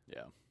Way.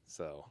 Yeah.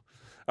 So,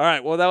 all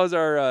right. Well, that was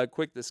our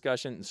quick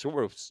discussion.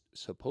 Sort of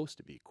supposed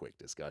to be a quick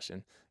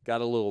discussion.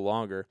 Got a little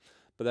longer,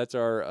 but that's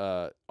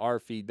our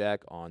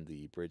feedback on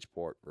the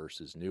Bridgeport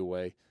versus New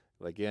Way.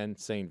 Again,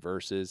 saying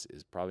versus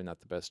is probably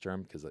not the best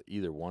term because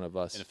either one of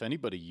us. And if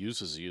anybody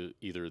uses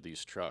either of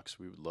these trucks,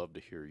 we would love to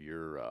hear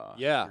your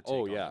take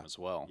on them as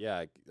well.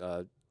 Yeah,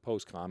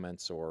 post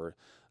comments, or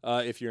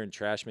if you're in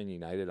Trashman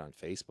United on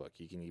Facebook,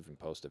 you can even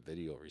post a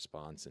video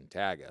response and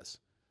tag us,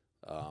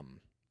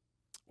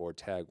 or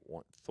tag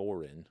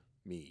Thorin,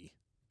 me,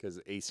 because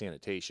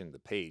Sanitation, the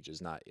page,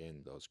 is not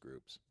in those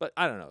groups. But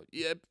I don't know.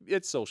 Yeah,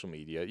 it's social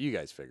media. You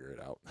guys figure it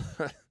out.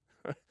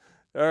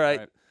 All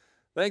right.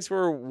 Thanks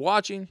for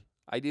watching.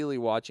 Ideally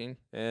watching,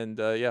 and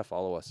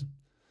follow us.